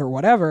senators or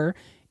whatever.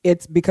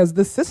 It's because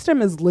the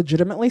system is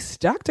legitimately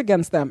stacked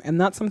against them.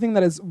 And that's something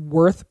that is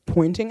worth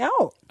pointing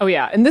out. Oh,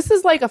 yeah. And this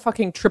is like a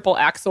fucking triple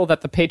axle that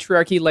the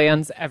patriarchy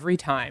lands every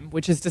time,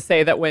 which is to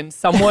say that when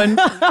someone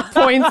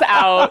points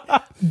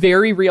out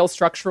very real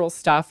structural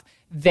stuff,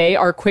 they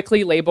are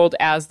quickly labeled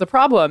as the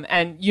problem.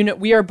 And,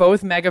 we are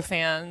both mega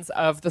fans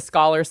of the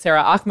scholar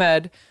Sarah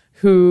Ahmed,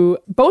 who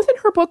both in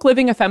her book,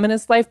 Living a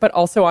Feminist Life, but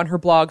also on her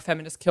blog,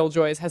 Feminist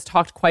Killjoys, has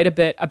talked quite a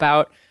bit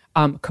about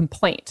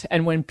complaint.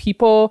 And when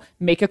people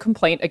make a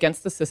complaint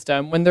against the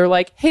system, when they're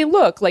like, hey,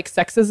 look, like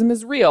sexism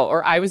is real,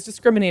 or I was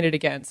discriminated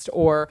against,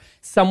 or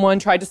someone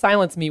tried to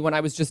silence me when I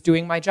was just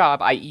doing my job,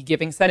 i.e.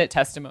 giving Senate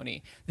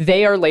testimony,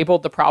 they are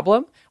labeled the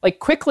problem. Like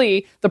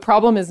quickly, the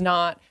problem is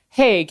not,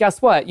 hey,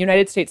 guess what?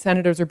 United States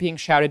senators are being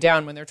shouted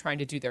down when they're trying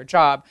to do their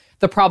job.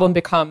 The problem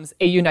becomes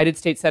a United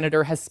States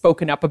senator has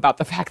spoken up about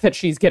the fact that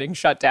she's getting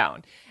shut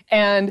down.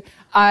 And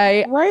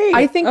I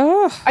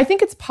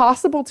think it's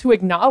possible to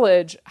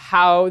acknowledge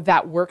how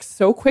that works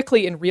so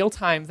quickly in real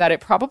time that it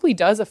probably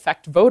does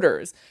affect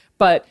voters.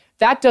 But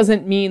that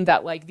doesn't mean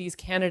that like these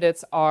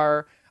candidates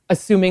are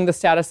assuming the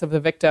status of the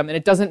victim. And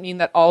it doesn't mean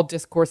that all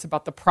discourse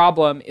about the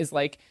problem is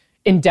like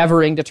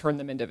endeavoring to turn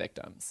them into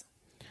victims.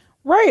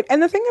 Right.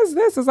 And the thing is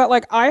this, is that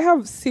like I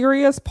have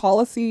serious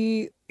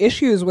policy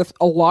issues with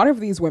a lot of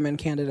these women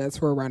candidates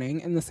who are running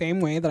in the same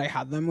way that I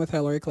had them with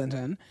Hillary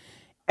Clinton.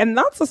 And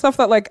that's the stuff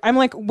that like, I'm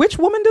like, which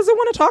woman doesn't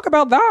want to talk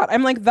about that?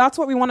 I'm like, that's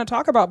what we want to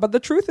talk about. But the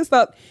truth is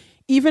that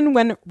even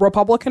when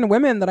Republican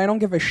women that I don't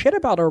give a shit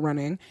about are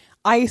running,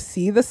 I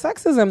see the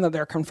sexism that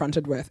they're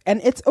confronted with.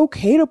 And it's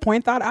okay to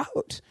point that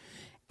out.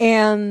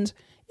 And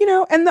you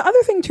know, and the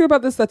other thing too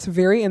about this that's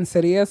very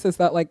insidious is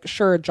that like,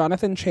 sure,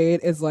 Jonathan Chait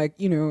is like,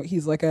 you know,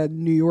 he's like a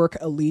New York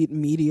elite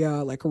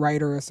media like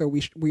writer. So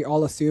we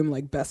all assume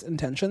like best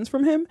intentions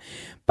from him.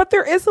 But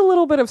there is a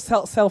little bit of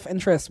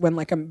self-interest when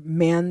like a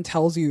man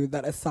tells you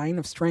that a sign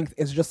of strength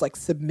is just like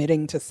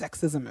submitting to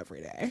sexism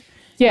every day.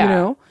 Yeah. You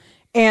know?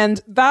 And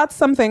that's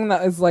something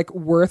that is like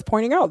worth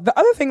pointing out. The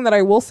other thing that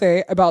I will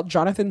say about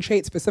Jonathan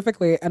Chait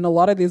specifically, and a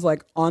lot of these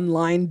like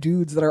online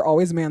dudes that are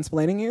always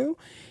mansplaining you,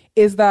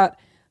 is that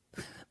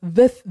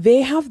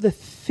they have the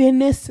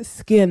thinnest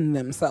skin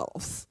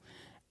themselves.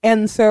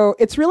 And so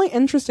it's really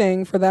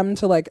interesting for them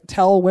to like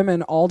tell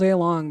women all day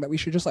long that we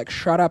should just like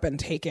shut up and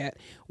take it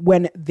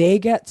when they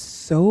get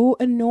so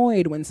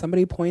annoyed when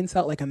somebody points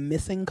out like a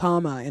missing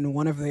comma in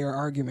one of their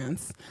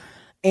arguments.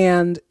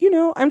 And, you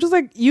know, I'm just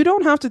like, you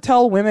don't have to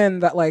tell women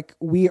that like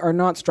we are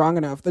not strong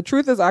enough. The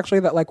truth is actually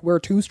that like we're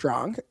too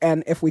strong.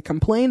 And if we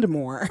complained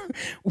more,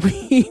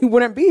 we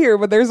wouldn't be here.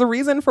 But there's a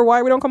reason for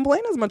why we don't complain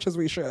as much as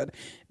we should,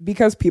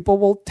 because people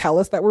will tell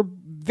us that we're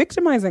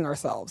victimizing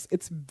ourselves.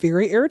 It's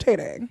very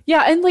irritating.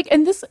 Yeah. And like,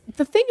 and this,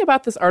 the thing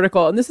about this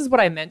article, and this is what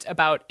I meant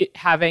about it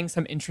having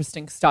some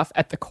interesting stuff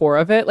at the core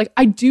of it. Like,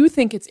 I do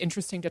think it's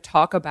interesting to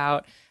talk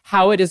about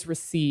how it is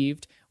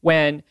received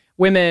when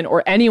women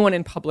or anyone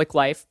in public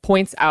life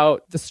points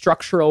out the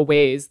structural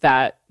ways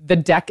that the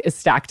deck is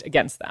stacked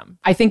against them.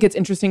 I think it's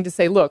interesting to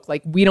say, look,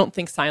 like, we don't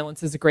think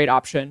silence is a great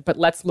option, but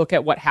let's look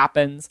at what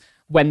happens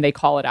when they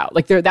call it out.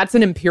 Like, that's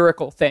an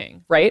empirical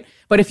thing, right?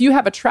 But if you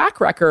have a track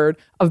record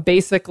of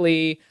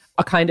basically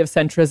a kind of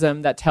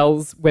centrism that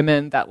tells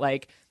women that,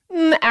 like,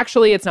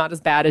 actually, it's not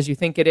as bad as you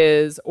think it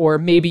is, or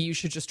maybe you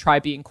should just try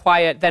being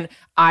quiet, then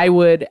I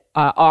would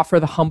offer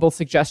the humble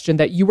suggestion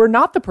that you were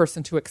not the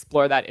person to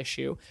explore that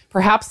issue.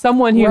 Perhaps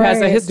someone who has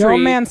a history...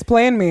 Don't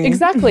mansplain me.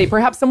 Exactly.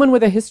 Perhaps someone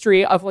with a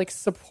history of like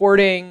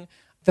supporting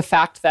the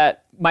fact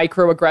that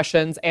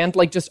microaggressions and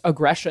like just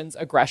aggressions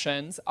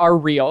are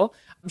real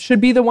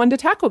should be the one to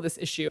tackle this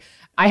issue.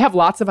 I have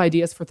lots of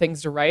ideas for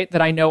things to write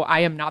that I know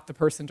I am not the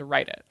person to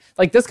write it.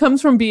 Like, this comes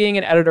from being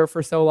an editor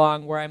for so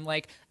long, where I'm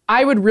like,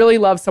 I would really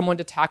love someone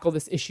to tackle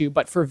this issue,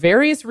 but for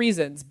various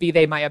reasons, be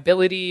they my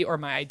ability or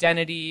my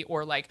identity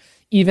or like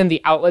even the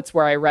outlets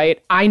where I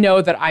write, I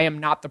know that I am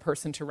not the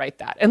person to write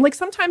that. And like,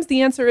 sometimes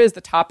the answer is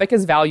the topic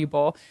is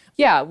valuable.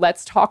 Yeah,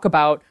 let's talk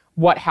about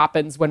what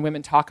happens when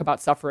women talk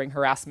about suffering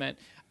harassment.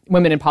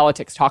 Women in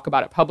politics talk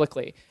about it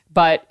publicly.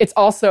 But it's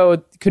also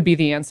could be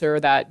the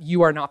answer that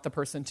you are not the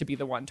person to be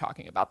the one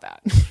talking about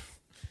that.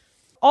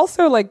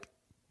 Also, like,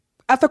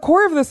 at the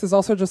core of this is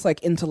also just like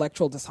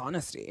intellectual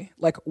dishonesty,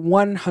 like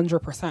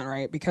 100%,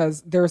 right?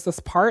 Because there's this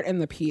part in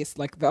the piece,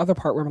 like the other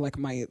part where like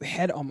my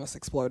head almost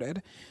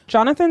exploded.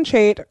 Jonathan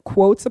Chait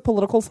quotes a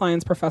political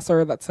science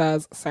professor that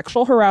says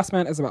sexual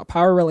harassment is about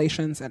power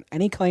relations, and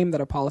any claim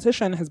that a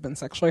politician has been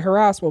sexually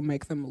harassed will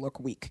make them look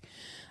weak.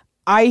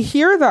 I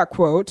hear that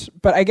quote,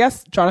 but I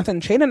guess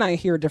Jonathan Chait and I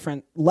hear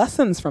different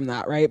lessons from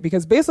that, right?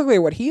 Because basically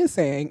what he is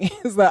saying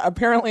is that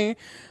apparently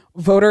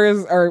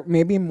voters are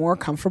maybe more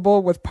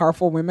comfortable with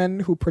powerful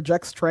women who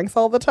project strength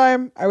all the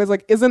time. I was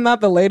like, isn't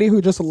that the lady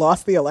who just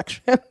lost the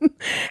election?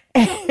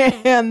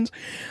 And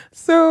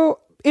so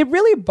it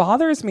really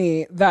bothers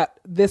me that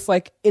this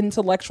like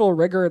intellectual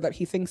rigor that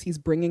he thinks he's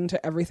bringing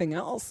to everything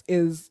else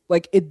is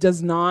like, it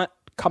does not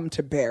come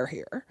to bear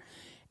here.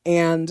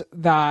 And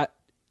that,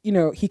 you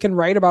know, he can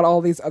write about all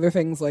these other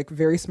things like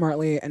very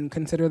smartly and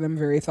consider them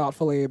very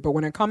thoughtfully. But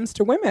when it comes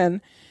to women,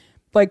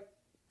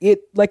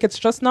 it's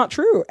just not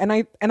true. And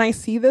I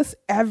see this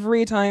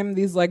every time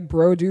these like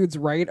bro dudes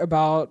write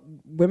about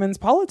women's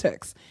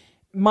politics.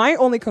 My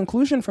only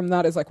conclusion from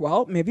that is like,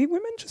 well, maybe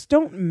women just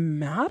don't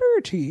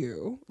matter to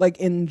you, like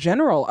in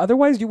general.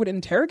 Otherwise, you would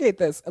interrogate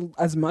this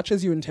as much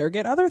as you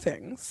interrogate other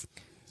things.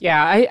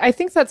 Yeah, I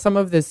think that some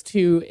of this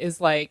too is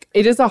like,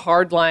 it is a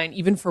hard line,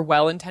 even for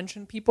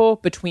well-intentioned people,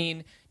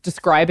 between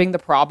describing the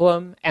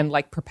problem and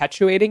like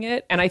perpetuating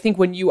it. And I think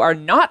when you are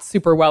not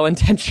super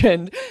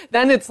well-intentioned,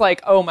 then it's like,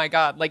 oh my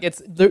God, like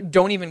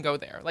don't even go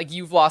there. Like,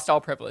 you've lost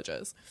all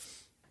privileges.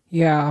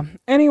 Yeah.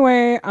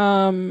 Anyway,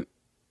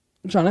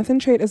 Jonathan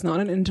Chait is not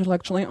an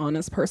intellectually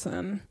honest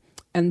person,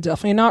 and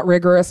definitely not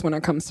rigorous when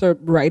it comes to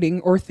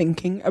writing or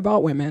thinking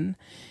about women.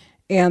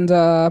 And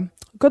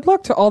good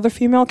luck to all the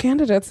female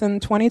candidates in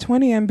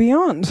 2020 and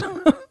beyond.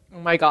 Oh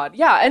my God.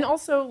 Yeah. And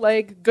also,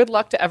 like, good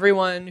luck to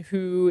everyone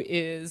who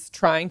is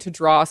trying to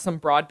draw some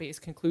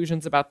broad-based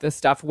conclusions about this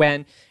stuff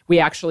when we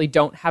actually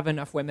don't have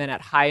enough women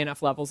at high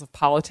enough levels of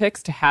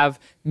politics to have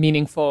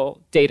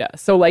meaningful data.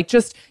 So, like,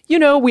 just, you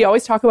know, we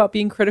always talk about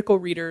being critical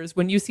readers.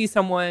 When you see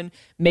someone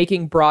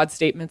making broad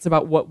statements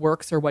about what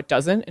works or what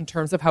doesn't in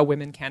terms of how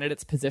women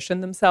candidates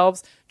position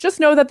themselves, just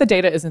know that the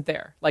data isn't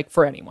there, like,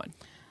 for anyone.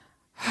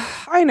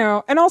 I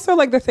know. And also,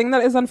 like, the thing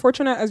that is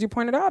unfortunate, as you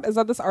pointed out, is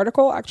that this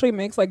article actually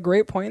makes, like,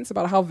 great points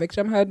about how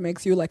victimhood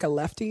makes you, like, a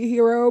lefty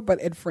hero, but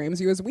it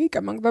frames you as weak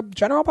among the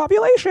general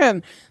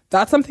population.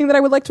 That's something that I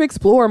would like to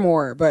explore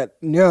more. But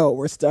no,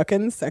 we're stuck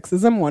in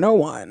Sexism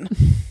 101.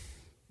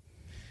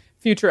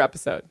 Future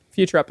episode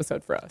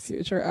for us.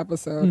 Future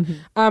episode.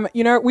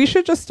 You know, we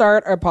should just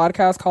start a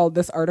podcast called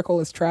This Article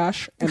is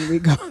Trash, and we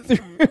go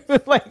through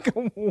like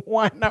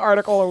one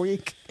article a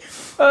week.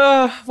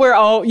 We're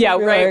all, yeah,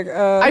 right. Like,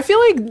 I feel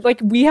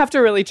like we have to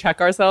really check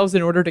ourselves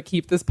in order to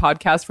keep this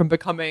podcast from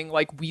becoming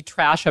like we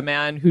trash a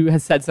man who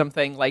has said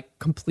something like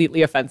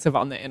completely offensive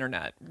on the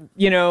internet.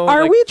 You know,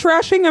 are like, we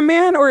trashing a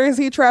man or is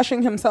he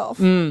trashing himself?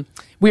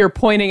 We are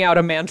pointing out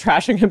a man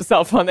trashing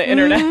himself on the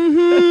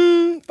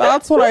internet.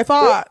 That's what I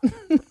thought.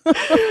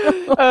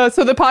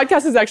 So the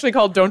podcast is actually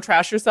called Don't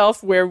Trash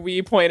Yourself, where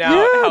we point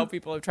out how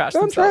people have trashed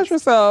themselves. Don't trash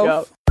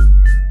yourself.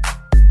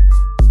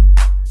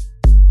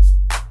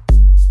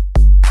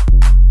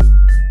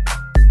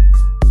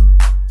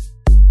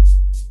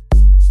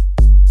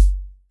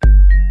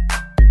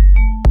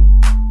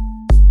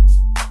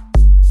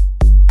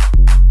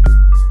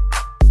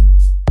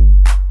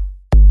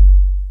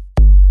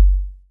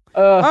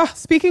 Yep.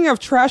 Speaking of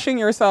trashing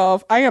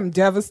yourself, I am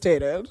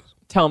devastated.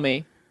 Tell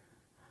me.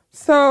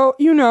 So,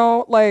 you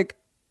know, like,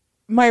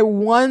 my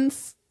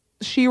once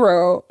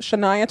Shiro,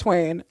 Shania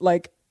Twain,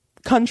 like,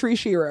 country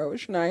Shiro,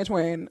 Shania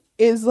Twain,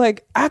 is,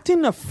 like,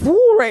 acting a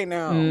fool right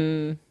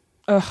now.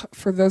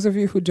 For those of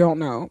you who don't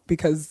know,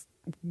 because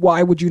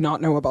why would you not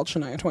know about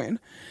Shania Twain?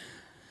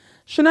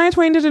 Shania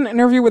Twain did an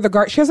interview with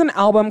she has an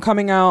album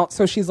coming out,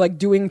 so she's like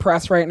doing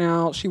press right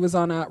now. She was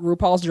on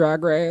RuPaul's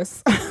Drag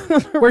Race.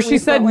 Where she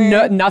said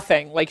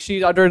nothing. Like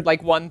she uttered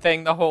like one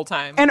thing the whole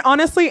time. And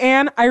honestly,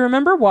 Anne, I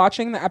remember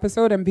watching the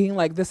episode and being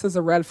like, this is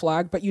a red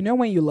flag. But you know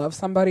when you love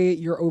somebody,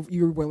 you're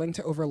willing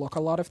to overlook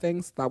a lot of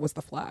things. That was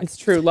the flag. It's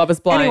true. Love is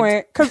blind.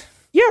 Anyway, because...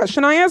 yeah,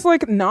 Shania's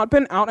like not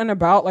been out and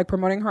about like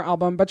promoting her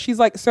album, but she's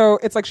like, so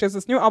it's like she has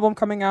this new album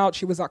coming out.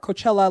 She was at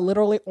Coachella,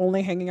 literally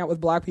only hanging out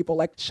with black people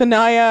like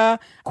Shania,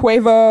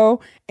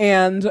 Quavo,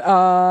 and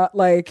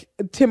like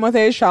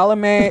Timothée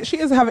Chalamet.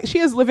 She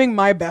is living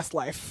my best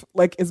life,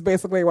 like is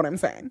basically what I'm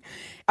saying.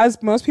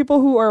 As most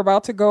people who are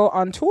about to go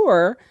on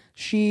tour,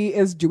 she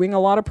is doing a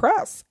lot of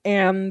press,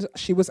 and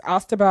she was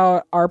asked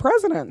about our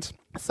president.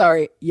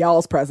 Sorry,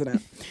 y'all's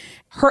president.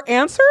 Her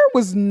answer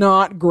was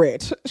not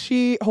great.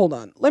 Hold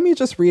on. Let me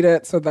just read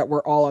it so that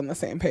we're all on the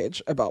same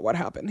page about what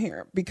happened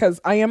here, because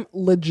I am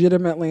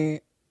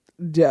legitimately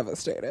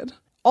devastated.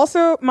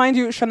 Also, mind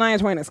you, Shania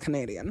Twain is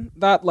Canadian.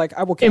 That, like,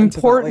 I will get into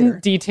that later.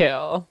 Important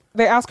detail.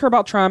 They asked her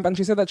about Trump, and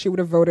she said that she would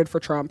have voted for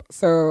Trump.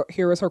 So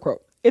here is her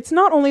quote. It's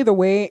not only the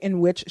way in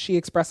which she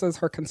expresses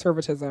her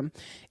conservatism.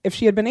 If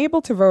she had been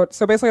able to vote,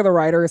 so basically the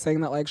writer is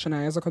saying that like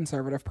Shania is a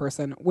conservative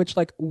person, which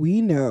like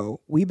we know,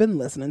 we've been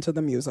listening to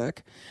the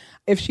music.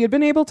 If she had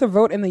been able to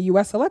vote in the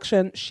US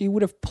election, she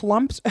would have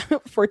plumped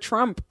for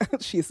Trump,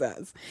 she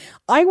says.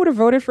 I would have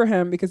voted for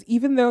him because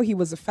even though he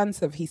was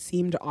offensive, he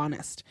seemed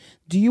honest.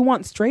 Do you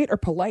want straight or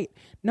polite?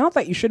 Not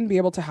that you shouldn't be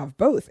able to have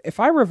both. If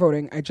I were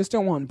voting, I just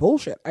don't want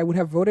bullshit. I would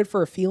have voted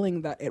for a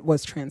feeling that it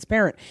was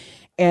transparent.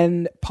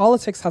 And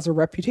politics has a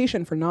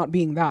reputation for not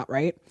being that,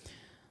 right?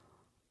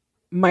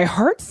 My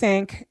heart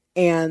sank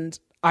and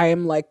I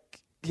am like,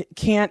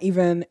 can't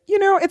even,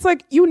 it's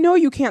like,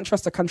 you can't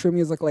trust a country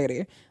music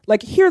lady.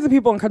 Like, here are the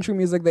people in country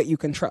music that you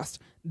can trust.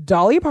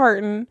 Dolly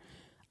Parton,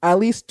 at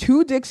least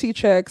 2 Dixie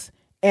Chicks,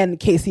 and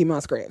Casey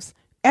Musgraves.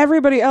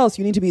 Everybody else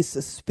you need to be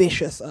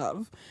suspicious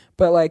of.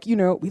 But like,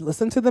 we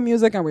listen to the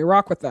music and we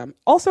rock with them.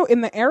 Also,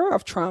 in the era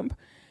of Trump,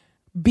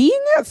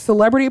 being a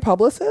celebrity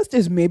publicist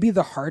is maybe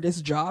the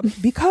hardest job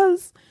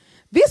because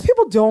these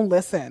people don't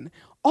listen.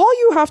 All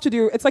you have to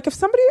do, it's like if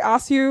somebody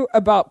asks you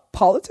about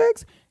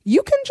politics,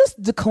 you can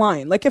just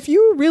decline. Like if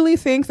you really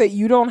think that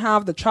you don't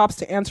have the chops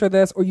to answer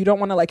this or you don't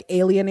want to like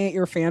alienate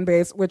your fan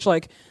base, which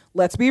like,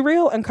 let's be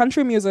real, in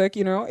country music,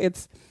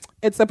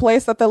 it's a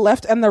place that the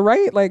left and the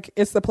right, like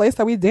it's the place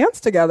that we dance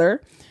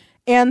together.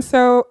 And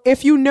so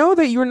if you know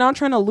that you're not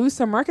trying to lose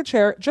some market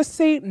share, just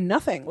say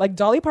nothing. Like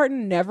Dolly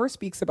Parton never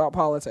speaks about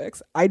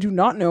politics. I do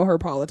not know her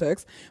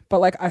politics, but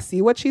like I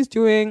see what she's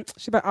doing.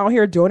 She's been out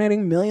here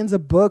donating millions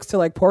of books to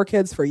like poor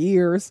kids for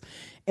years.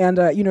 And,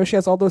 she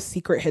has all those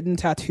secret hidden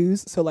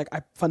tattoos. So like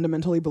I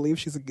fundamentally believe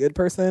she's a good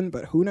person,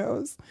 but who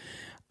knows?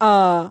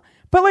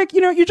 But like,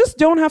 you just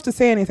don't have to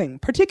say anything,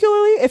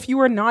 particularly if you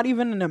are not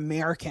even an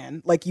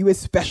American. Like you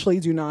especially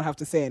do not have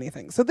to say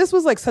anything. So this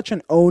was like such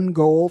an own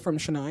goal from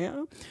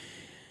Shania.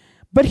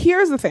 But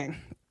here's the thing.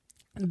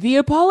 The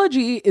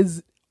apology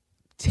is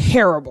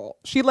terrible.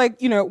 She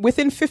like,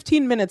 within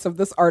 15 minutes of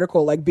this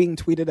article like being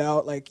tweeted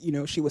out, like,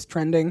 she was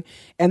trending,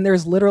 and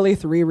there's literally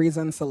 3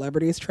 reasons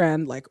celebrities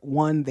trend. Like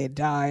 1, they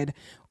died,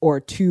 or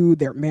 2,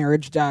 their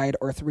marriage died,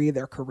 or 3,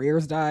 their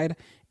careers died.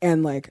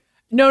 And like,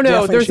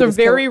 no, there's a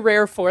very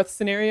rare 4th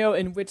scenario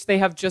in which they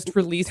have just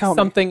released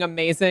something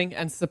amazing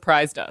and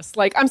surprised us.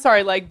 Like, I'm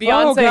sorry, like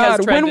Beyonce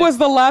has trended. When was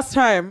the last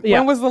time? Yeah.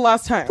 When was the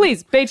last time?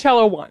 Please,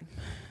 Beychella won.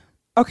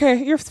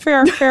 Okay, you're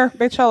fair.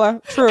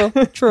 Beychella.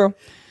 True.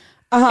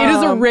 It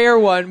is a rare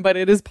one, but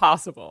it is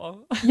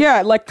possible.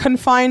 Yeah, like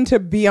confined to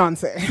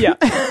Beyonce. Yeah.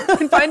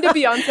 Confined to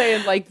Beyonce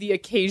and like the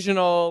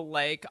occasional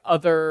like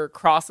other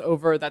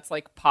crossover that's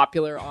like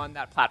popular on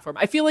that platform.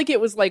 I feel like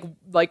it was like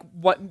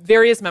what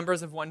various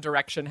members of One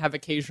Direction have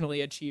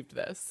occasionally achieved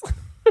this.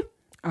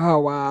 Oh,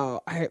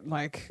 wow.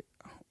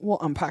 We'll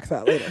unpack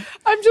that later.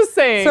 I'm just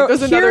saying, so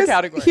there's another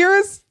category.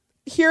 Here's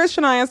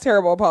Shania's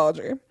terrible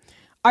apology.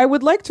 I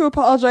would like to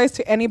apologize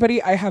to anybody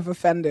I have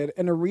offended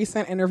in a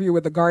recent interview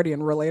with The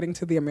Guardian relating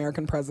to the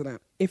American president.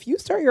 If you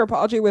start your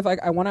apology with like,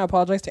 I want to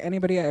apologize to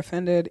anybody I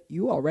offended,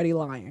 you already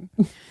lying.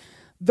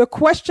 The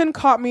question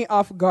caught me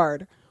off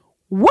guard.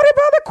 What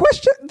about the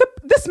question?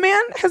 This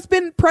man has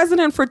been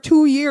president for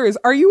 2 years.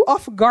 Are you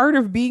off guard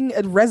of being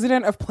a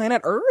resident of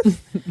planet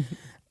Earth?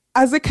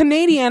 As a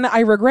Canadian,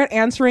 I regret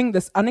answering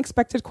this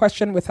unexpected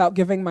question without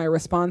giving my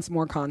response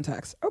more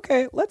context.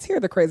 Okay, let's hear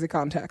the crazy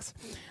context.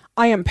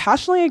 I am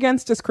passionately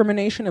against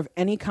discrimination of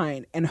any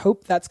kind and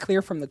hope that's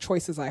clear from the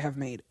choices I have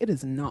made. It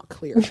is not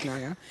clear,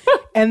 Shania.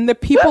 And the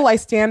people I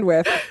stand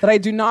with, that I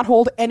do not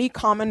hold any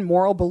common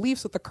moral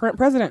beliefs with the current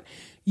president.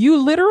 You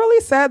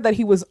literally said that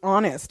he was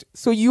honest.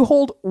 So you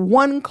hold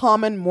one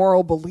common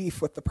moral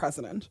belief with the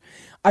president.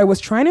 I was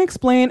trying to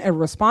explain in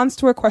response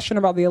to a question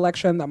about the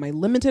election that my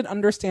limited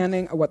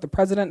understanding of what the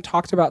president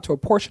talked about to a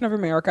portion of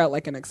America,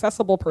 like an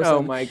accessible person,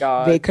 oh my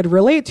God, they could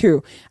relate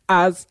to,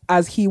 as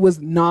he was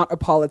not a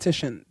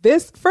politician.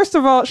 This, first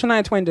of all,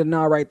 Shania Twain did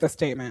not write this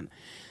statement.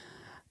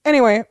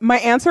 Anyway, my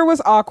answer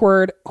was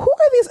awkward. Who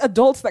are these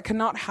adults that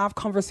cannot have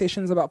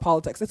conversations about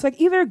politics? It's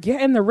like either get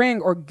in the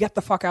ring or get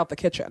the fuck out the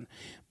kitchen.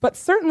 But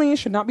certainly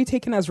should not be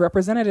taken as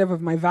representative of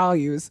my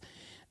values,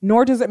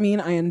 nor does it mean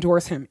I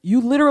endorse him.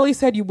 You literally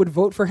said you would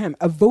vote for him.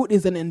 A vote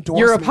is an endorsement.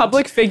 You're a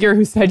public figure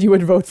who said you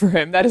would vote for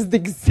him. That is the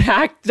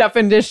exact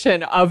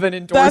definition of an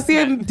endorsement.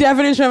 That's the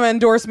definition of an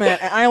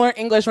endorsement. And I learned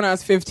English when I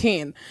was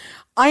 15.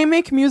 I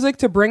make music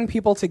to bring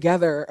people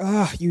together.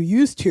 Ugh, you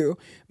used to.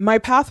 My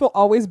path will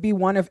always be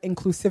one of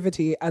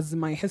inclusivity, as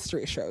my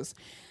history shows.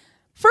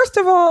 First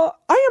of all,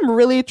 I am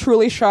really,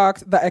 truly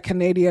shocked that a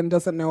Canadian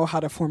doesn't know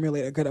how to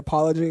formulate a good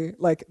apology.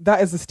 Like,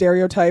 that is a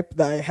stereotype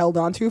that I held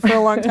onto for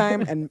a long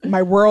time, and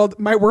my world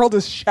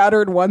is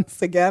shattered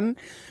once again.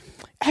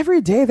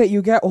 Every day that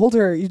you get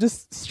older, you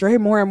just stray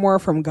more and more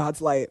from God's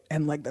light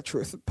and like the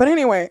truth. But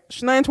anyway,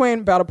 Shania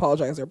Twain, bad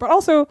apologizer. But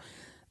also,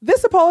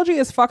 this apology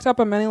is fucked up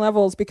on many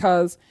levels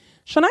because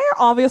Shania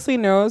obviously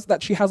knows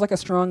that she has like a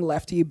strong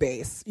lefty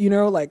base,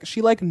 like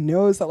she like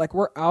knows that like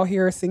we're out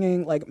here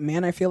singing like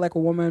Man, I Feel Like a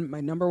Woman, my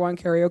 #1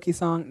 karaoke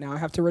song. Now I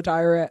have to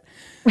retire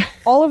it.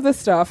 All of this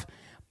stuff.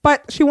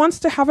 But she wants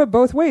to have it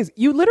both ways.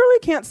 You literally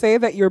can't say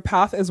that your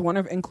path is one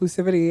of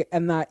inclusivity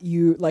and that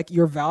you like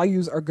your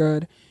values are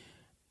good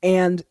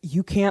and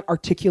you can't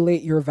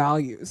articulate your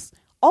values.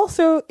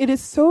 Also, it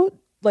is so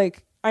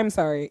like, I'm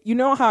sorry. You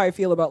know how I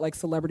feel about like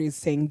celebrities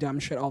saying dumb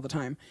shit all the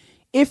time.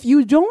 If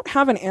you don't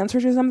have an answer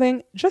to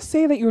something, just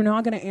say that you're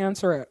not going to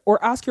answer it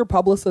or ask your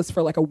publicist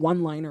for like a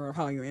one-liner of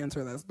how you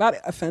answer this.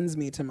 That offends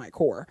me to my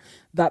core,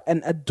 that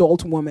an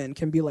adult woman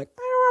can be like,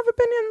 I don't have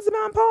opinions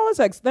about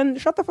politics. Then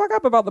shut the fuck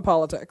up about the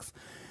politics.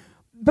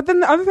 But then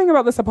the other thing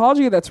about this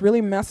apology that's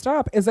really messed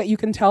up is that you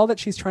can tell that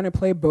she's trying to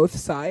play both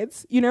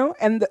sides,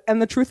 and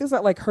the truth is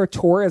that like her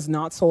tour is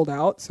not sold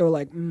out. So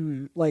like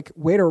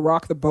way to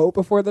rock the boat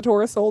before the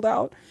tour is sold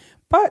out.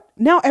 But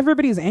now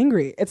everybody's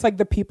angry. It's like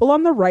the people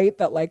on the right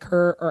that like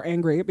her are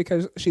angry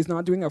because she's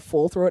not doing a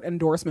full throat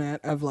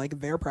endorsement of like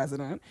their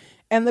president.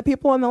 And the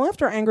people on the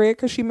left are angry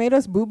because she made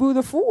us boo-boo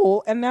the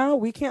fool. And now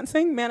we can't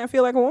sing Man, I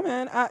Feel Like a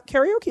Woman at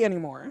karaoke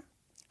anymore.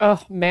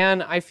 Oh,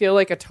 man, I feel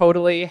like a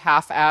totally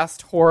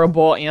half-assed,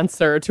 horrible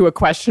answer to a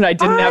question I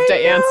didn't have to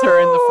answer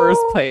in the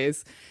first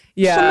place.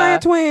 Yeah.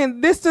 Shania Twain,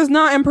 this does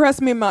not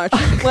impress me much.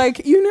 Like,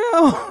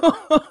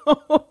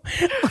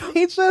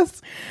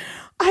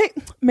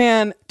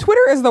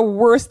 Twitter is the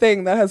worst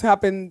thing that has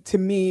happened to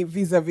me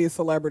vis-a-vis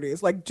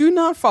celebrities. Like, do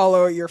not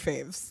follow your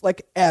faves,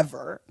 like,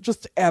 ever.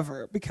 Just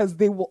ever. Because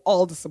they will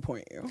all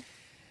disappoint you.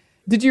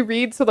 Did you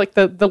read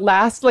the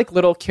last like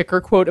little kicker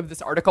quote of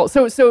this article?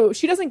 So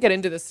she doesn't get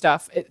into this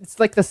stuff. It's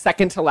like the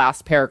second to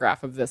last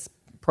paragraph of this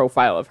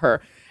profile of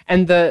her.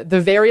 And the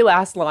very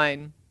last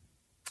line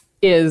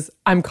is,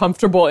 I'm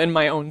comfortable in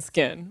my own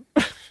skin.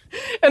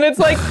 And it's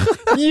like,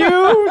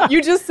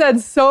 you just said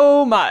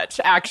so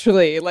much,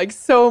 actually, like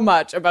so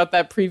much about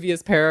that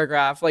previous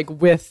paragraph, like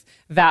with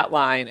that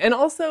line. And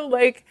also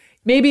like,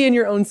 maybe in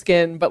your own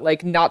skin, but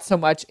like not so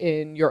much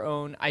in your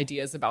own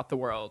ideas about the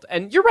world.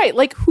 And you're right.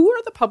 Like, who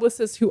are the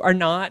publicists who are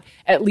not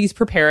at least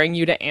preparing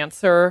you to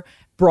answer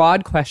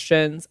broad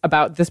questions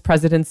about this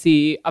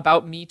presidency,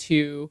 about Me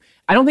Too.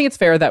 I don't think it's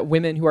fair that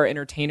women who are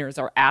entertainers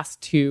are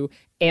asked to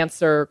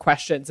answer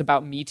questions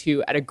about Me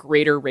Too at a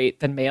greater rate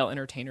than male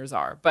entertainers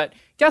are. But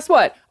guess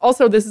what?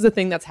 Also, this is a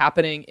thing that's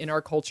happening in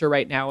our culture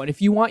right now. And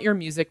if you want your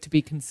music to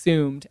be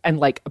consumed and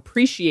like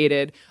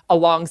appreciated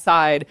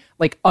alongside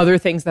like other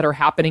things that are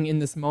happening in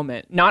this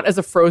moment, not as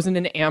a frozen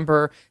in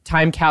amber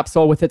time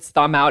capsule with its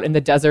thumb out in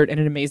the desert in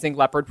an amazing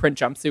leopard print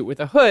jumpsuit with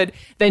a hood,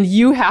 then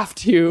you have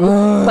to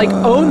like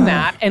own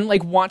that and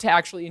like want to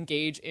actually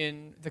engage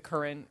in the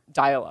current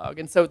dialogue.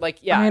 And so like,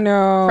 yeah, I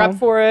know. Prep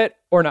for it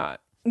or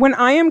not. When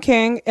I Am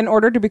King, in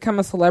order to become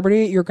a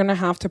celebrity, you're going to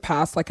have to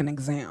pass like an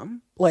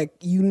exam. Like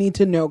you need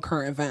to know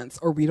current events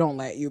or we don't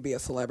let you be a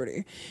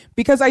celebrity.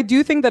 Because I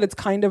do think that it's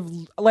kind of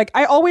like,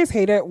 I always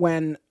hate it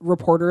when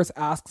reporters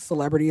ask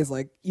celebrities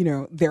like, you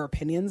know, their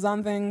opinions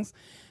on things.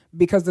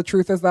 Because the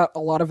truth is that a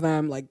lot of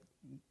them like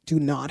do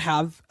not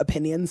have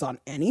opinions on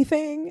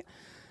anything.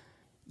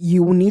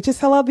 You need to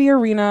sell out the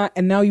arena,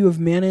 and now you have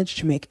managed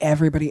to make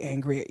everybody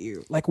angry at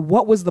you. Like,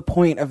 what was the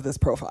point of this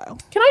profile?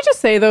 Can I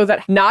just say, though,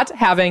 that not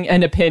having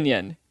an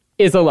opinion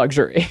is a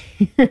luxury.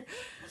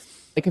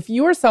 Like, if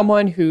you are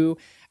someone who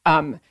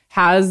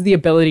has the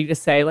ability to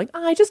say, like,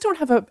 I just don't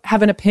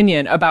have an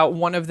opinion about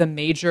one of the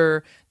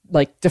major,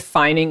 like,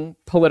 defining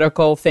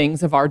political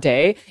things of our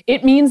day,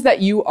 it means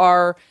that you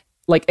are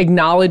like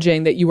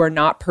acknowledging that you are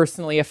not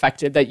personally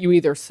affected, that you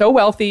either so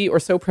wealthy or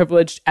so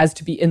privileged as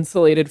to be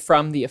insulated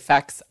from the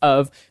effects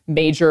of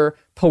major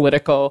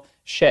political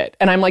shit.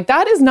 And I'm like,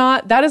 that is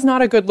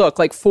not a good look,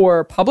 like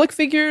for public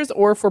figures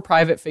or for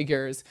private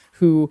figures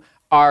who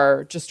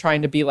are just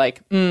trying to be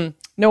like,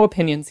 no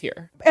opinions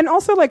here. And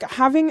also like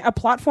having a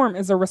platform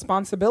is a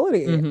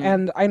responsibility.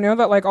 And I know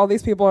that like all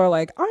these people are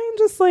like, I'm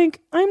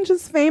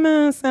just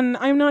famous and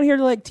I'm not here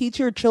to like teach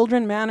your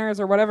children manners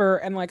or whatever.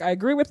 And like, I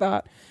agree with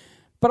that.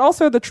 But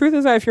also the truth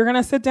is that if you're going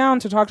to sit down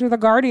to talk to The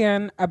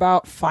Guardian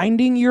about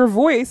finding your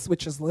voice,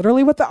 which is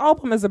literally what the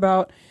album is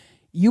about,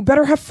 you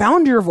better have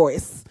found your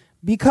voice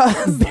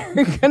because they're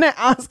going to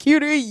ask you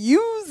to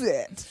use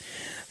it.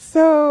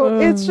 So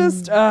it's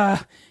just,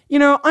 you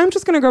know, I'm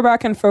just going to go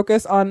back and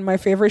focus on my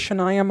favorite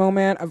Shania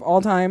moment of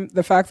all time.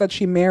 The fact that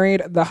she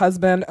married the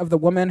husband of the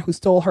woman who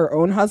stole her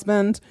own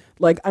husband.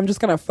 Like, I'm just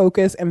going to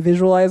focus and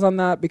visualize on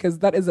that because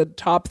that is a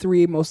top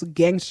 3 most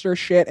gangster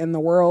shit in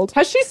the world.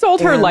 Has she sold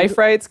her life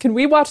rights? Can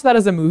we watch that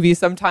as a movie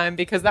sometime?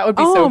 Because that would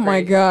be so great. Oh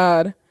my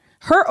God.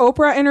 Her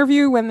Oprah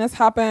interview when this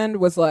happened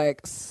was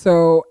like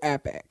so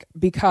epic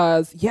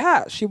because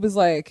yeah, she was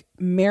like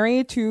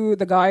married to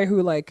the guy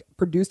who like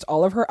produced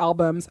all of her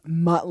albums,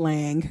 Mutt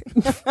Lange.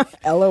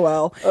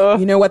 LOL.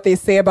 You know what they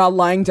say about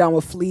lying down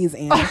with fleas,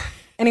 Anne.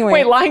 Anyway.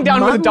 Wait, lying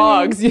down with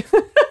dogs.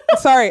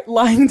 Sorry,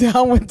 lying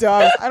down with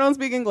dogs. I don't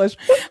speak English.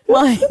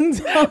 Lying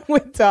down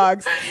with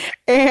dogs.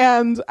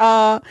 And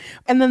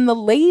then the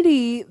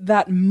lady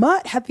that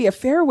Mutt had the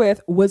affair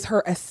with was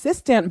her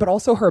assistant, but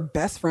also her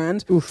best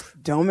friend. Oof.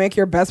 Don't make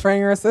your best friend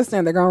your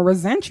assistant. They're going to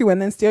resent you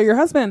and then steal your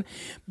husband.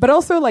 But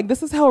also, like,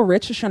 this is how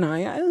rich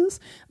Shania is,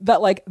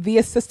 that, like, the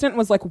assistant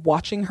was, like,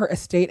 watching her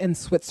estate in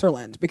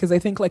Switzerland because I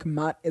think, like,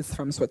 Mutt is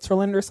from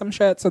Switzerland or some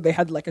shit. So they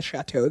had, like, a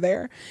chateau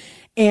there.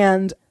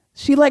 And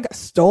she like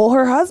stole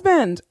her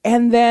husband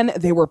and then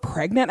they were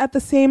pregnant at the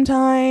same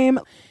time.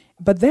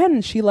 But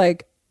then she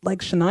like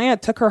Shania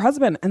took her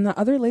husband and the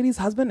other lady's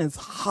husband is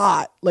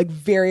hot, like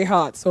very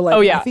hot. So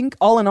like, I think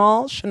all in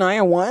all,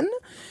 Shania won.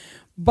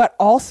 But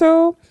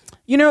also,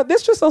 you know,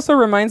 this just also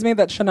reminds me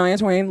that Shania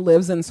Twain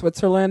lives in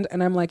Switzerland.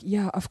 And I'm like,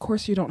 yeah, of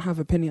course you don't have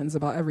opinions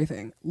about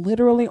everything.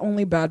 Literally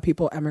only bad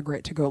people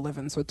emigrate to go live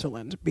in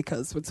Switzerland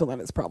because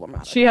Switzerland is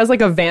problematic. She has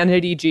like a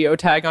vanity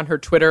geotag on her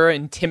Twitter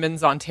in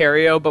Timmins,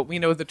 Ontario, but we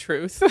know the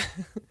truth.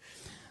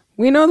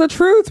 We know the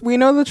truth. We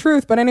know the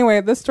truth. But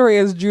anyway, this story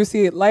is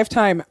juicy.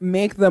 Lifetime,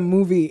 make the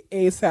movie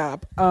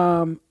ASAP.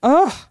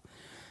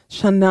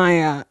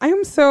 Shania.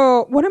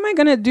 What am I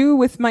going to do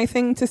with my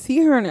thing to see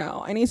her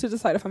now? I need to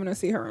decide if I'm going to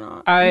see her or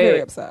not. I'm very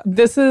upset.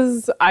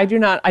 I do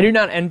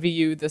not envy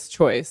you this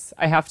choice,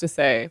 I have to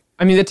say.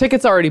 I mean, the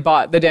ticket's already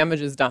bought. The damage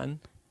is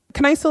done.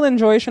 Can I still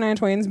enjoy Shania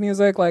Twain's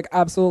music? Like,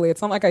 absolutely.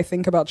 It's not like I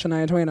think about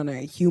Shania Twain on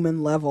a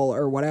human level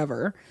or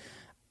whatever.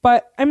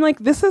 But I'm like,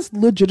 this has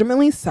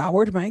legitimately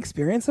soured my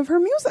experience of her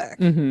music.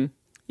 Mm-hmm.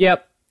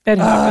 Yep. It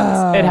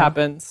happens. It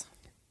happens.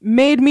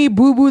 Made me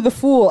boo-boo the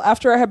fool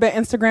after I had been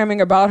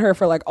Instagramming about her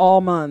for like all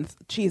month.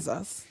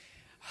 Jesus.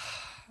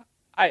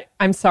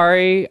 I'm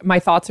sorry. My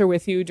thoughts are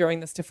with you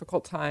during this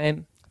difficult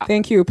time.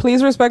 Thank you.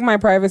 Please respect my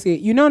privacy.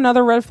 You know,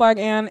 another red flag,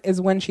 Anne,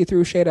 is when she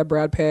threw shade at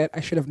Brad Pitt.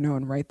 I should have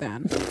known right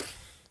then.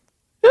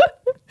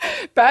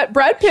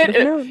 Brad Pitt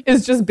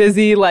is just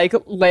busy like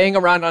laying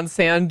around on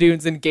sand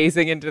dunes and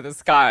gazing into the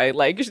sky.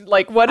 Like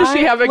what does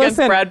she have against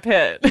Brad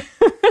Pitt?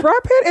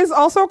 Brad Pitt is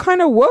also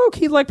kind of woke.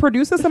 He like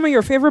produces some of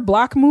your favorite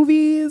black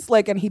movies,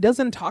 like, and he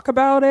doesn't talk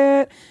about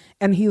it.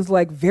 and he's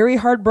like very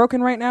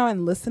heartbroken right now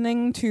and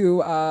listening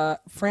to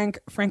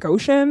Frank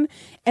Ocean,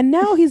 and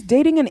now he's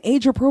dating an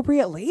age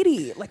appropriate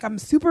lady. Like, I'm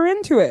super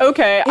into it.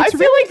 Okay, I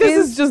feel like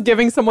this is just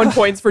giving someone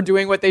points for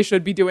doing what they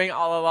should be doing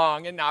all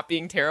along and not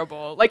being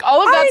terrible. Like,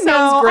 all of that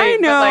sounds great. I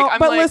know,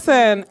 but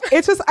listen,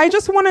 it's just, I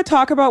just want to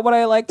talk about what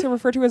I like to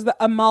refer to as the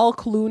Amal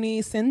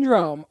Clooney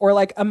syndrome, or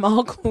like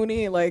Amal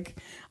Clooney, like,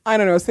 I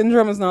don't know,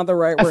 syndrome is not the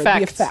right word.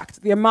 The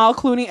effect, the Amal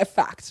Clooney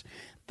effect.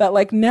 That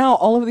like now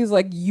all of these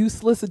like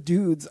useless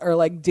dudes are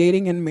like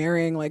dating and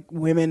marrying like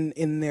women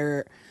in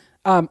their,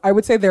 I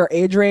would say their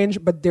age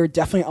range, but they're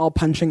definitely all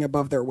punching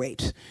above their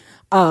weight.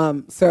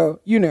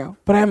 So, you know,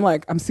 but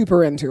I'm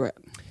super into it.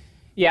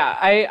 Yeah,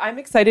 I'm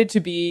excited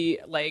to be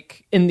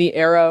like in the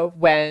era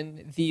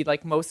when the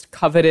like most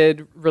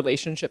coveted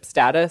relationship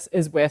status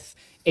is with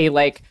a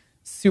like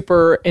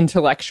super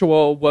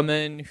intellectual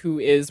woman who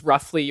is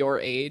roughly your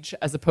age,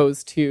 as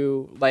opposed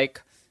to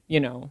like, you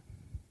know,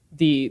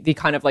 the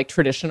kind of like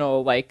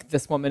traditional, like,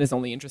 this woman is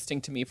only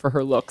interesting to me for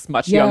her looks,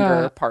 much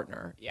younger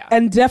partner. Yeah.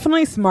 And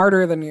definitely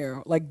smarter than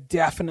you. Like,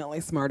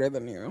 definitely smarter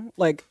than you.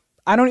 Like,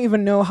 I don't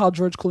even know how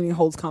George Clooney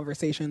holds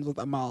conversations with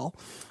Amal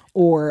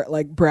or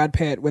like Brad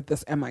Pitt with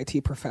this MIT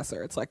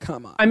professor. It's like,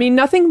 come on. I mean,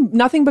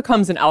 nothing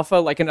becomes an alpha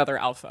like another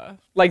alpha.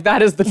 Like,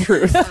 that is the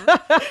truth.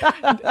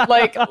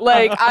 like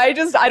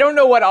I don't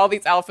know what all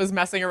these alphas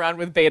messing around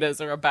with betas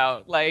are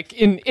about. Like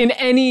in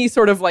any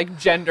sort of like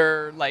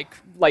gender, like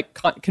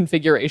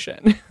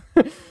configuration.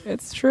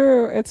 It's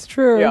true.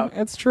 Yeah.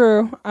 It's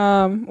true.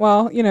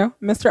 Well, you know,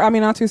 Mr.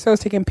 Aminatou Sow is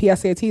taking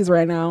PSATs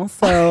right now.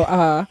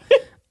 So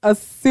as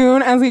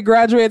soon as he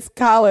graduates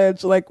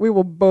college, like, we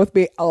will both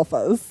be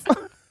alphas.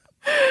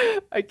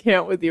 I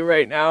can't with you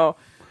right now.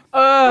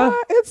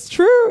 It's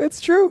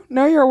true.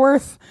 Know your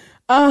worth.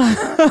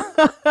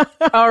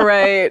 All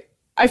right.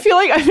 I feel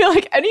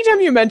like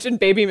anytime you mention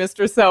baby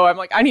Mr. So, I'm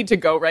like, I need to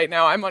go right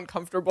now. I'm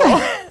uncomfortable.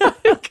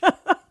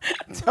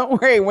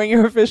 Don't worry. When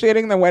you're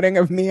officiating the wedding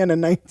of me and a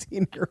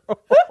 19-year-old.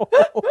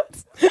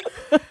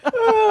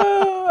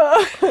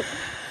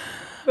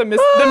 The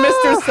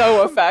Mr.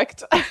 So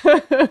effect.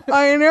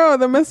 I know,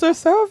 the Mr.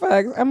 So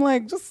effect. I'm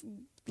like, just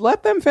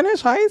let them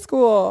finish high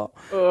school.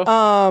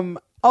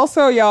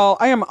 Also, y'all,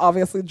 I am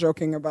obviously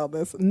joking about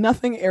this.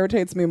 Nothing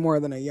irritates me more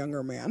than a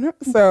younger man.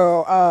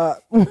 So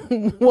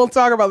we'll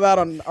talk about that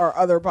on our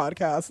other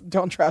podcast.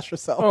 Don't trash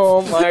yourself.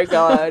 Oh my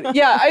God.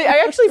 Yeah,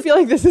 I actually feel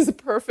like this is a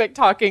perfect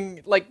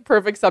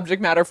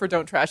subject matter for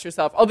Don't Trash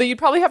Yourself. Although you'd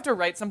probably have to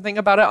write something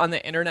about it on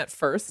the internet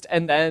first,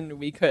 and then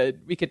we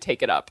could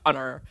take it up on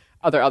our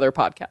other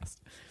podcast.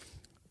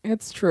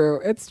 It's true.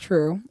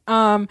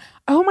 Oh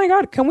my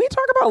God. Can we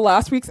talk about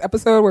last week's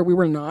episode where we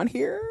were not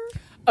here?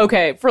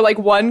 Okay, for like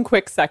one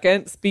quick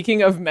second,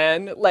 speaking of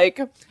men, like,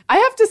 I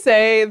have to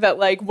say that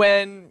like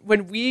when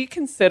we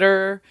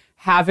consider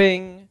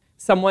having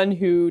someone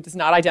who does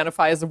not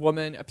identify as a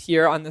woman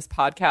appear on this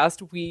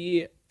podcast,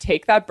 we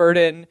take that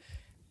burden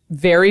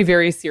very,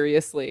 very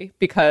seriously,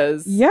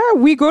 because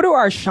we go to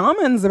our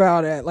shamans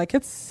about it. Like,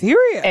 it's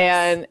serious.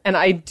 And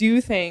I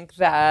do think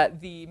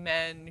that the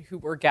men who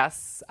were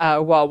guests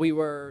while we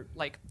were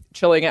like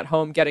chilling at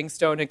home, getting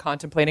stoned and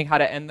contemplating how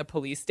to end the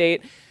police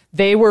state,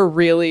 they were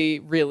really,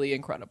 really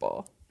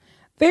incredible.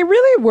 They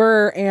really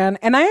were, and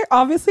I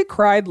obviously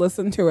cried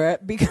listening to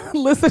it because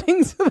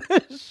listening to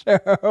the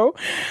show,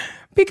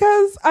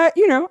 because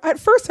at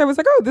first I was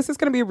like, oh, this is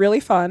going to be really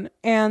fun,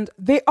 and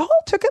they all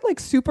took it like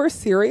super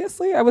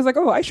seriously. I was like,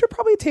 oh, I should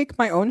probably take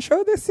my own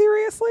show this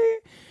seriously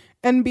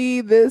and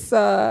be this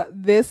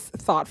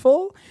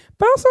thoughtful.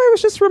 But also, I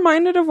was just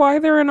reminded of why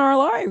they're in our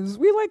lives.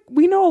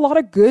 We know a lot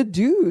of good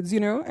dudes,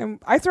 and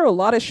I throw a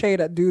lot of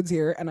shade at dudes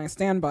here, and I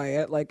stand by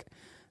it. Like,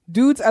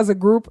 dudes as a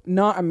group,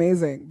 not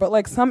amazing, but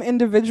like some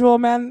individual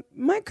men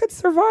could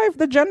survive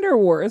the gender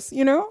wars,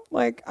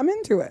 like, I'm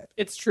into it.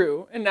 It's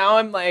true. And now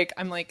I'm like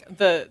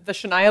the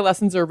Shania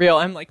lessons are real.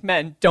 I'm like,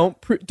 men,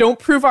 don't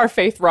prove our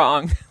faith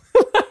wrong.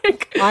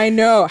 I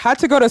know. Had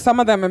to go to some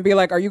of them and be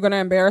like, are you going to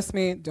embarrass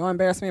me? Don't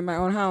embarrass me in my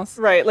own house.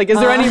 Right. Like, is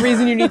there any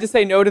reason you need to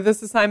say no to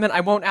this assignment?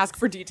 I won't ask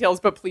for details,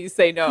 but please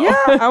say no.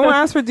 Yeah, I won't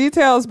ask for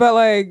details, but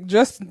like,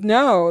 just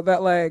know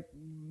that like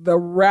the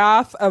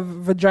wrath of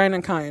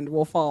vagina kind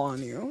will fall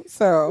on you.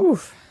 So,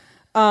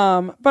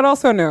 but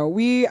also no,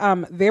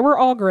 they were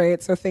all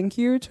great. So thank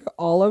you to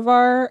all of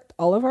our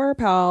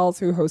pals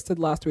who hosted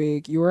last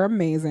week. You were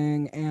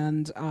amazing.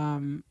 And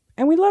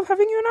we love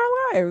having you in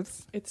our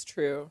lives. It's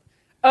true.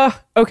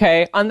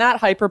 Okay. On that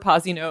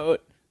hyper-posy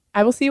note,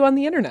 I will see you on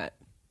the internet.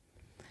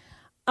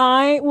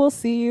 I will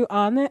see you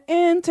on the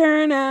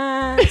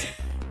internet.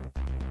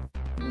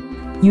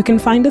 You can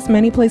find us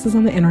many places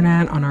on the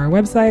internet on our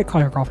website,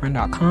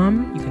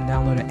 callyourgirlfriend.com. You can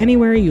download it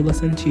anywhere you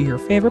listen to your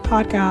favorite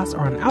podcast, or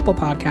on Apple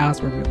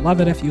Podcasts, where we'd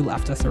love it if you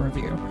left us a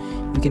review.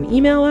 You can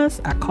email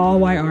us at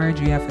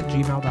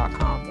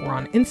callyrgf@gmail.com, or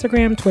on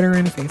Instagram, Twitter,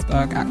 and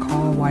Facebook at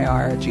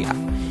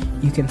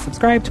callyrgf. You can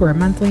subscribe to our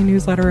monthly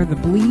newsletter, The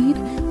Bleed,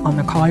 on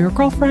the Call Your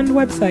Girlfriend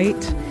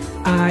website.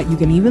 You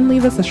can even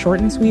leave us a short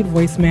and sweet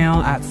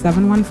voicemail at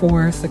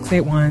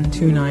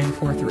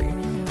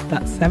 714-681-2943.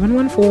 That's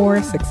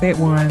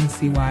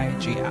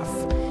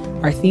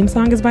 714-681-CYGF. Our theme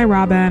song is by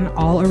Robin.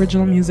 All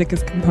original music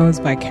is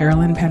composed by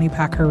Carolyn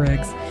Pennypacker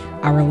Riggs.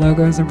 Our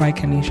logos are by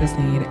Kanisha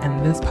Sneed,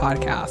 and this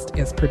podcast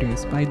is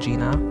produced by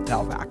Gina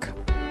Delvac.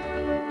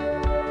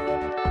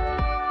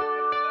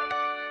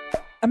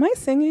 Am I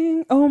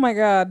singing? Oh my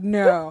God,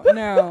 no.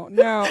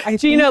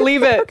 Gina,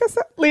 leave it.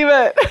 Leave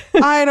it.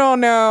 I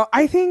don't know.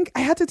 I think I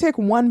had to take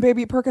one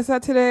baby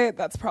Percocet today.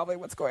 That's probably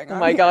what's going on. Oh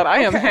my God, I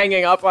am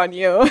hanging up on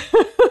you.